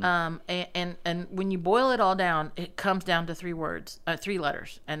 And when you boil it all down, it comes down to three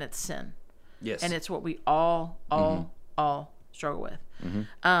letters, and it's sin. Yes. And it's what we all struggle with.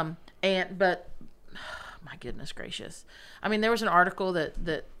 But my goodness gracious. I mean, there was an article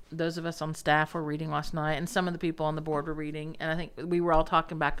that those of us on staff were reading last night, and some of the people on the board were reading, and I think we were all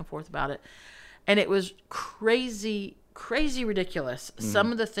talking back and forth about it. And it was crazy ridiculous.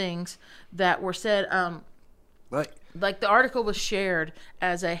 Some of the things that were said, like the article was shared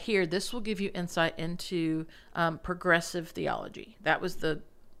as this will give you insight into progressive theology. That was the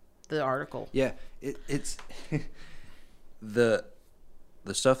article. Yeah, it's the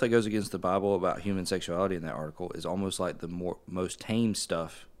stuff that goes against the Bible about human sexuality in that article is almost like the most tame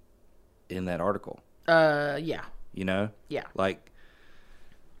stuff in that article. Yeah. You know? Yeah. Like,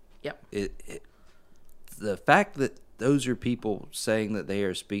 yep. The fact that those are people saying that they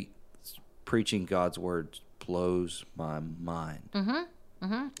are preaching God's words blows my mind.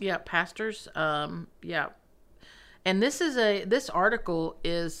 Yeah, pastors. Yeah. And this article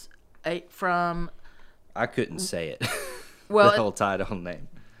is from. I couldn't say it. Well, the whole title name.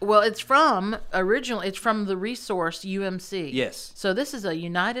 Well, it's from the resource UMC. Yes. So this is a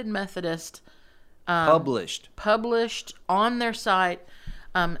United Methodist published on their site,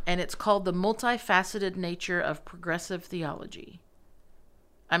 and it's called The Multifaceted Nature of Progressive Theology.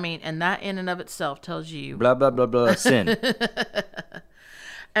 I mean, and that in and of itself tells you blah blah blah blah sin.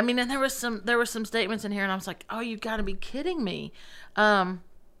 I mean, and there was some statements in here, and I was like, "Oh, you got to be kidding me!" I'm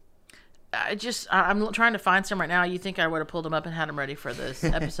trying to find some right now. You think I would have pulled them up and had them ready for this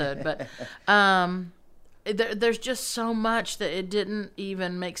episode, but there's just so much that it didn't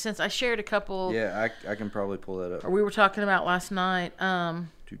even make sense. I shared a couple. Yeah, I can probably pull that up. Or we were talking about last night. Oh,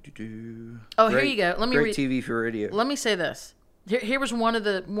 great, here you go. Let me read. TV for radio. Let me say this. Here was one of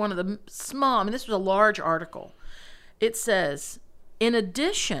the small. I mean, this was a large article. It says, in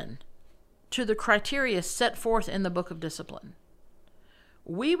addition to the criteria set forth in the Book of Discipline,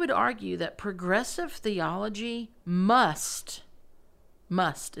 we would argue that progressive theology must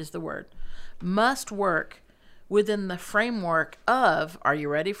is the word, must work within the framework of, are you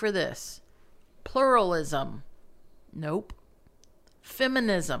ready for this? Pluralism. Nope.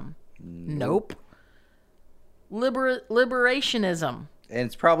 Feminism. Nope. Liberationism. And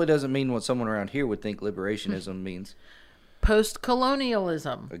it probably doesn't mean what someone around here would think liberationism means.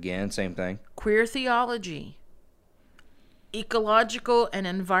 Post-colonialism. Again, same thing. Queer theology. Ecological and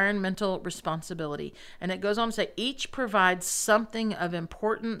environmental responsibility. And it goes on to say, each provides something of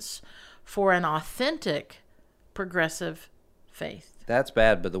importance for an authentic progressive faith. That's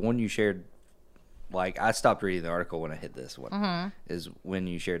bad, but the one you shared, like, I stopped reading the article when I hit this one, is when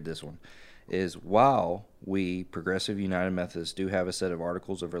you shared this one, is while we, Progressive United Methodists, do have a set of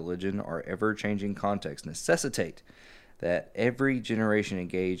articles of religion, our ever-changing context necessitate that every generation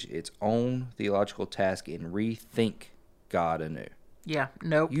engage its own theological task and rethink God anew. Yeah,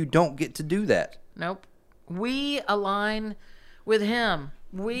 nope. You don't get to do that. Nope. We align with Him.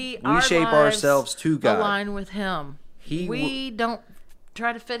 We shape ourselves to God. Align with Him. We don't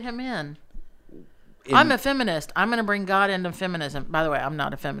try to fit Him in. I'm a feminist. I'm going to bring God into feminism. By the way, I'm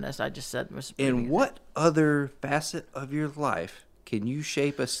not a feminist. I just said it was. In what other facet of your life can you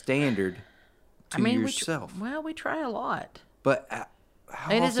shape a standard to yourself? We try a lot. But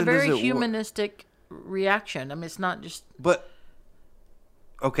how it often is a very does it humanistic reaction. I mean, it's not just. But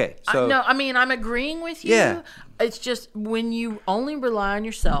okay, so no, I mean, I'm agreeing with you. Yeah. It's just when you only rely on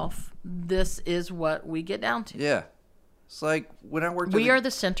yourself, this is what we get down to. Yeah, it's like when I worked. We are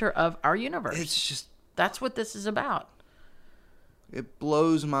the center of our universe. It's just. That's what this is about. It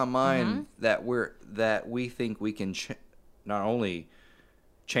blows my mind that we think we can not only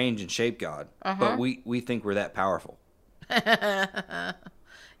change and shape God, but we think we're that powerful.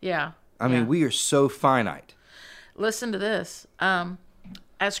 Yeah. I mean, we are so finite. Listen to this.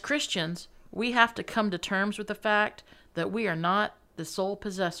 As Christians, we have to come to terms with the fact that we are not the sole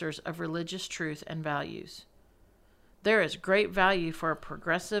possessors of religious truth and values. There is great value for a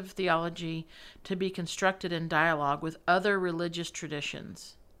progressive theology to be constructed in dialogue with other religious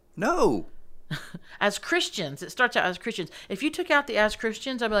traditions. No. As Christians, it starts out as Christians. If you took out the as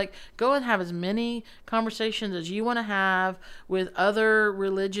Christians, I'd be like, go and have as many conversations as you want to have with other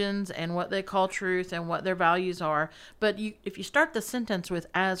religions and what they call truth and what their values are. But if you start the sentence with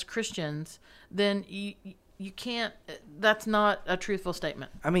as Christians, then you can't, that's not a truthful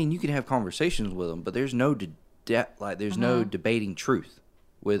statement. I mean, you can have conversations with them, but there's no no debating truth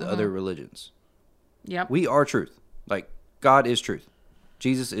with other religions. Yep. We are truth. Like, God is truth.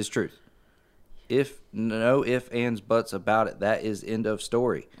 Jesus is truth. No ifs, ands, buts about it. That is end of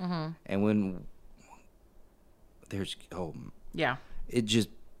story. And when there's yeah,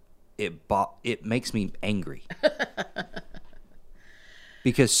 it makes me angry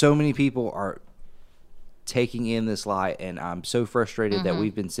because so many people are taking in this lie, and I'm so frustrated that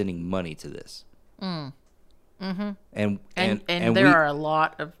we've been sending money to this. And there are a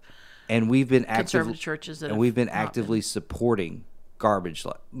lot of we've been conservative churches that we've been actively supporting garbage,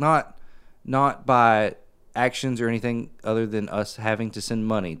 not by actions or anything other than us having to send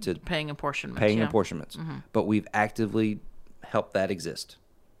money to paying apportionments. But we've actively helped that exist.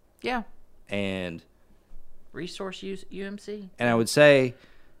 Yeah. And resource use UMC. And I would say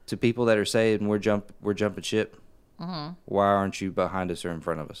to people that are saying we're jumping ship, why aren't you behind us or in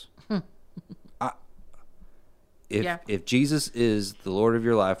front of us? If Jesus is the Lord of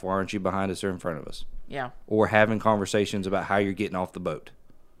your life, why aren't you behind us or in front of us? Yeah. Or having conversations about how you're getting off the boat.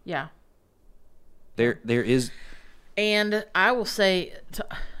 Yeah. There is. And I will say,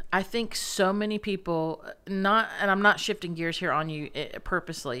 I think so many people, and I'm not shifting gears here on you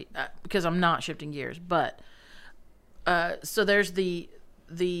purposely, because I'm not shifting gears, but so there's the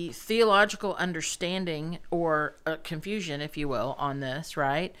theological understanding or confusion, if you will, on this,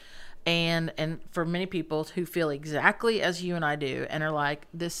 right? And for many people who feel exactly as you and I do and are like,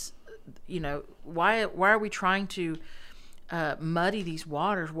 this, why are we trying to muddy these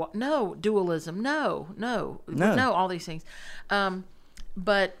waters? No, dualism. No, all these things.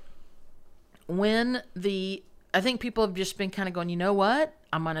 But when I think people have just been kind of going, you know what?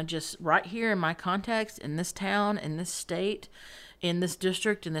 I'm going to just right here in my context, in this town, in this state, in this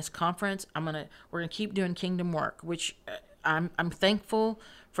district, in this conference, we're going to keep doing kingdom work, which I'm thankful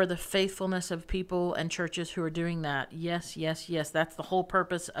for the faithfulness of people and churches who are doing that. Yes, yes, yes. That's the whole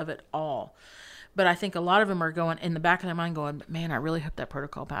purpose of it all. But I think a lot of them are going in the back of their mind going, man, I really hope that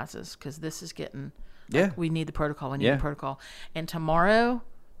protocol passes, because this is getting, like, we need the protocol. We need the protocol. And tomorrow,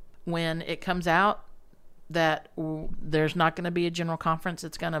 when it comes out that there's not going to be a general conference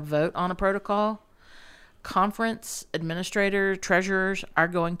that's going to vote on a protocol, conference administrators, treasurers are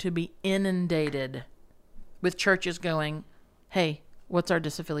going to be inundated with churches going, hey, what's our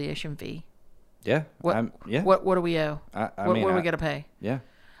disaffiliation fee? Yeah. What do we owe? What are we going to pay? Yeah.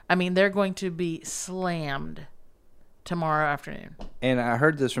 I mean, they're going to be slammed tomorrow afternoon. And I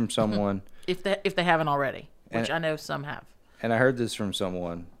heard this from someone. if they haven't already, which I know some have. And I heard this from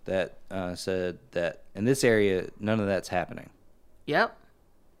someone that said that in this area, none of that's happening. Yep.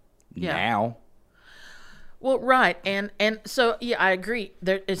 Yeah. Now. Well, right. And so, yeah, I agree.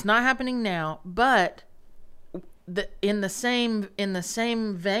 It's not happening now, but in the same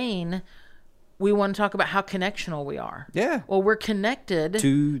vein, we want to talk about how connectional we are. Yeah. Well, we're connected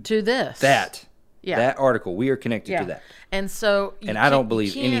to this. That article. We are connected to that. And so, I don't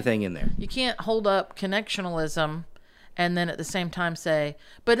believe anything in there. You can't hold up connectionalism and then at the same time say,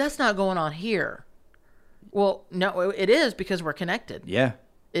 but that's not going on here. Well, no, it is, because we're connected. Yeah.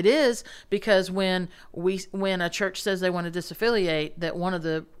 It is, because when a church says they want to disaffiliate, that one of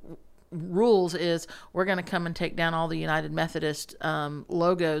the rules is we're going to come and take down all the United Methodist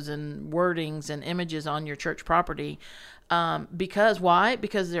logos and wordings and images on your church property. Because why?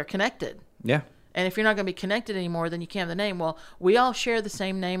 Because they're connected. Yeah. And if you're not going to be connected anymore, then you can't have the name. Well, we all share the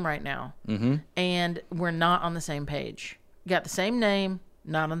same name right now. Mm-hmm. And we're not on the same page. Got the same name,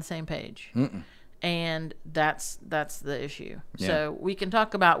 not on the same page. Mm-mm. And that's the issue. Yeah. So we can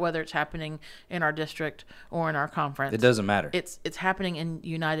talk about whether it's happening in our district or in our conference. It doesn't matter. It's happening in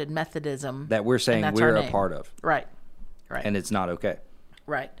United Methodism. That we're saying we're a part of. Right. And it's not okay.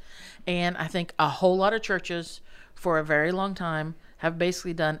 Right. And I think a whole lot of churches for a very long time have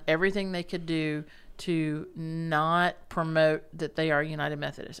basically done everything they could do to not promote that they are United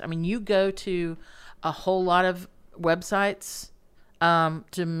Methodist. I mean, you go to a whole lot of websites,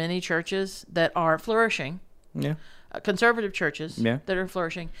 to many churches that are flourishing, conservative churches that are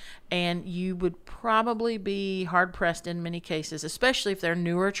flourishing, and you would probably be hard-pressed in many cases, especially if they're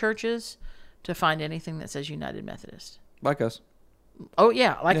newer churches, to find anything that says United Methodist. Like us. Oh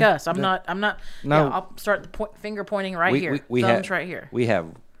yeah, like us. I'm not. No. Yeah, I'll start the finger pointing right here. Thumbs right here. We have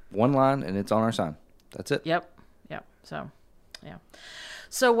one line, and it's on our sign. That's it. Yep. So, yeah.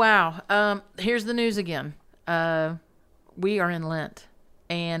 So wow. Here's the news again. We are in Lent,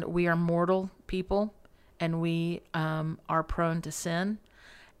 and we are mortal people, and we are prone to sin,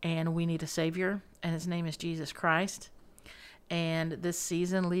 and we need a Savior, and His name is Jesus Christ. And this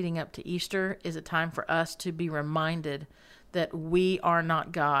season leading up to Easter is a time for us to be reminded that we are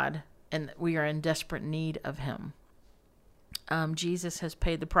not God and that we are in desperate need of Him. Jesus has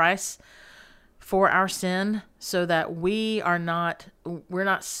paid the price for our sin so that we're not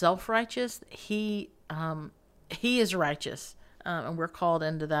self-righteous. He is righteous, and we're called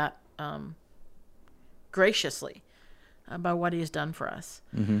into that graciously by what He has done for us.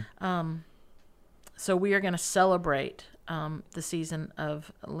 Mm-hmm. So we are going to celebrate the season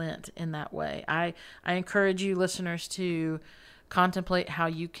of Lent in that way. I encourage you listeners to contemplate how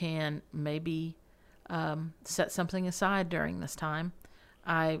you can maybe set something aside during this time.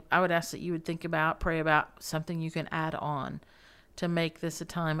 I would ask that you would pray about something you can add on to make this a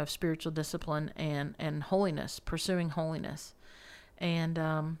time of spiritual discipline and holiness, pursuing holiness. And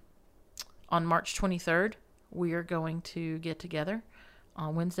on March 23rd, we are going to get together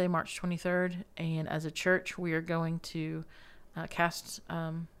on Wednesday, March 23rd, and as a church, we are going to cast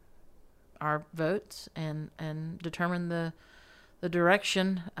our votes and determine the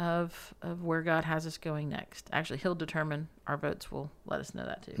direction of where God has us going next. Actually, He'll determine our votes. Will let us know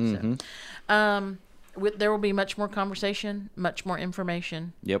that too. Mm-hmm. So, there will be much more conversation, much more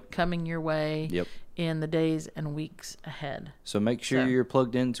information coming your way in the days and weeks ahead. So make sure you're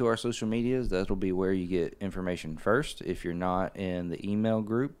plugged into our social medias. That'll be where you get information first. If you're not in the email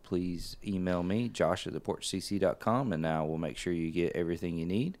group, please email me, josh@theporchcc.com, and now we'll make sure you get everything you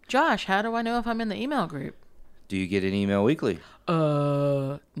need. Josh, how do I know if I'm in the email group? Do you get an email weekly?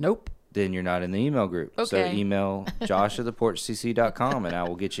 Nope. Then you're not in the email group. Okay. So email josh@theporchcc.com, and I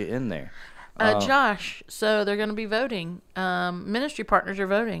will get you in there. Josh, so they're going to be voting. Ministry partners are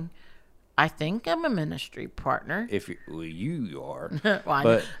voting. I think I'm a ministry partner. If you are.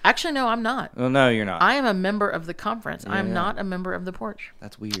 Well, actually, no, I'm not. Well, no, you're not. I am a member of the conference. Yeah. I'm not a member of the Porch.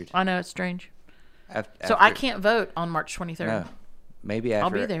 That's weird. I know, it's strange. So I can't vote on March 23rd. No. Maybe after.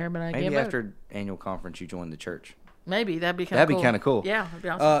 I'll be there, but I can't vote. Maybe after annual conference, you join the church. Maybe. That'd be kind of cool. That'd be kind of cool. Yeah, that'd be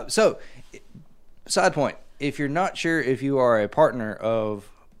awesome. So, side point. If you're not sure if you are a partner of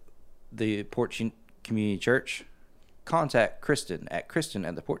the Porch Community Church, contact Kristen at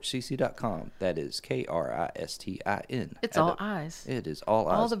kristen@theporchcc.com. That is Kristin. It's all eyes. It is all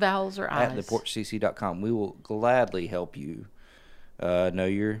eyes. All the vowels are eyes. At theporchcc.com. We will gladly help you know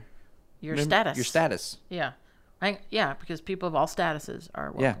your status. Your status. Yeah. Because people of all statuses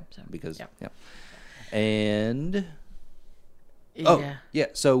are welcome. And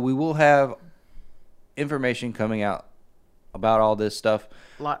so we will have information coming out about all this stuff.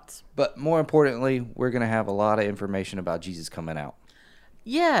 Lots. But more importantly, we're going to have a lot of information about Jesus coming out.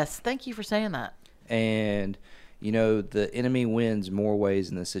 Yes, thank you for saying that. And the enemy wins more ways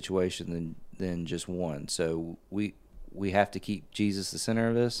in this situation than just one. So we have to keep Jesus the center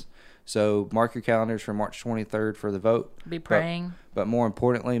of this. So mark your calendars for March 23rd for the vote. Be praying. But more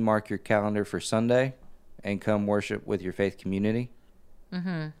importantly, mark your calendar for Sunday and come worship with your faith community.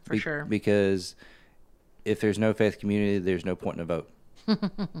 Mm-hmm, for sure. Because if there's no faith community, there's no point in a vote.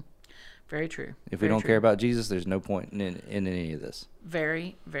 Very true. If we don't care about Jesus, there's no point in any of this.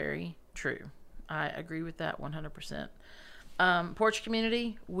 Very, very true. I agree with that 100%. Porch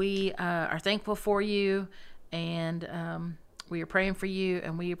community, we are thankful for you, and we are praying for you,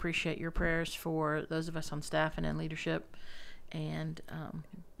 and we appreciate your prayers for those of us on staff and in leadership. And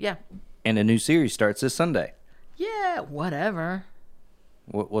And a new series starts this Sunday. Yeah, whatever.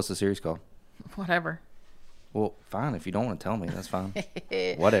 What's the series called? Whatever. Well, fine. If you don't want to tell me, that's fine.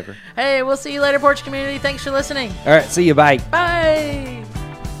 Whatever. Hey, we'll see you later, Porch community. Thanks for listening. All right. See you. Bye. Bye.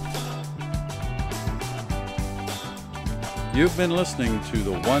 You've been listening to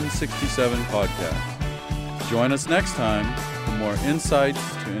the 167 podcast. Join us next time for more insights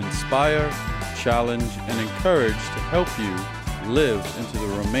to inspire, challenge, and encourage to help you live into the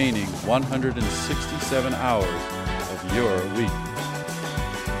remaining 167 hours of your week.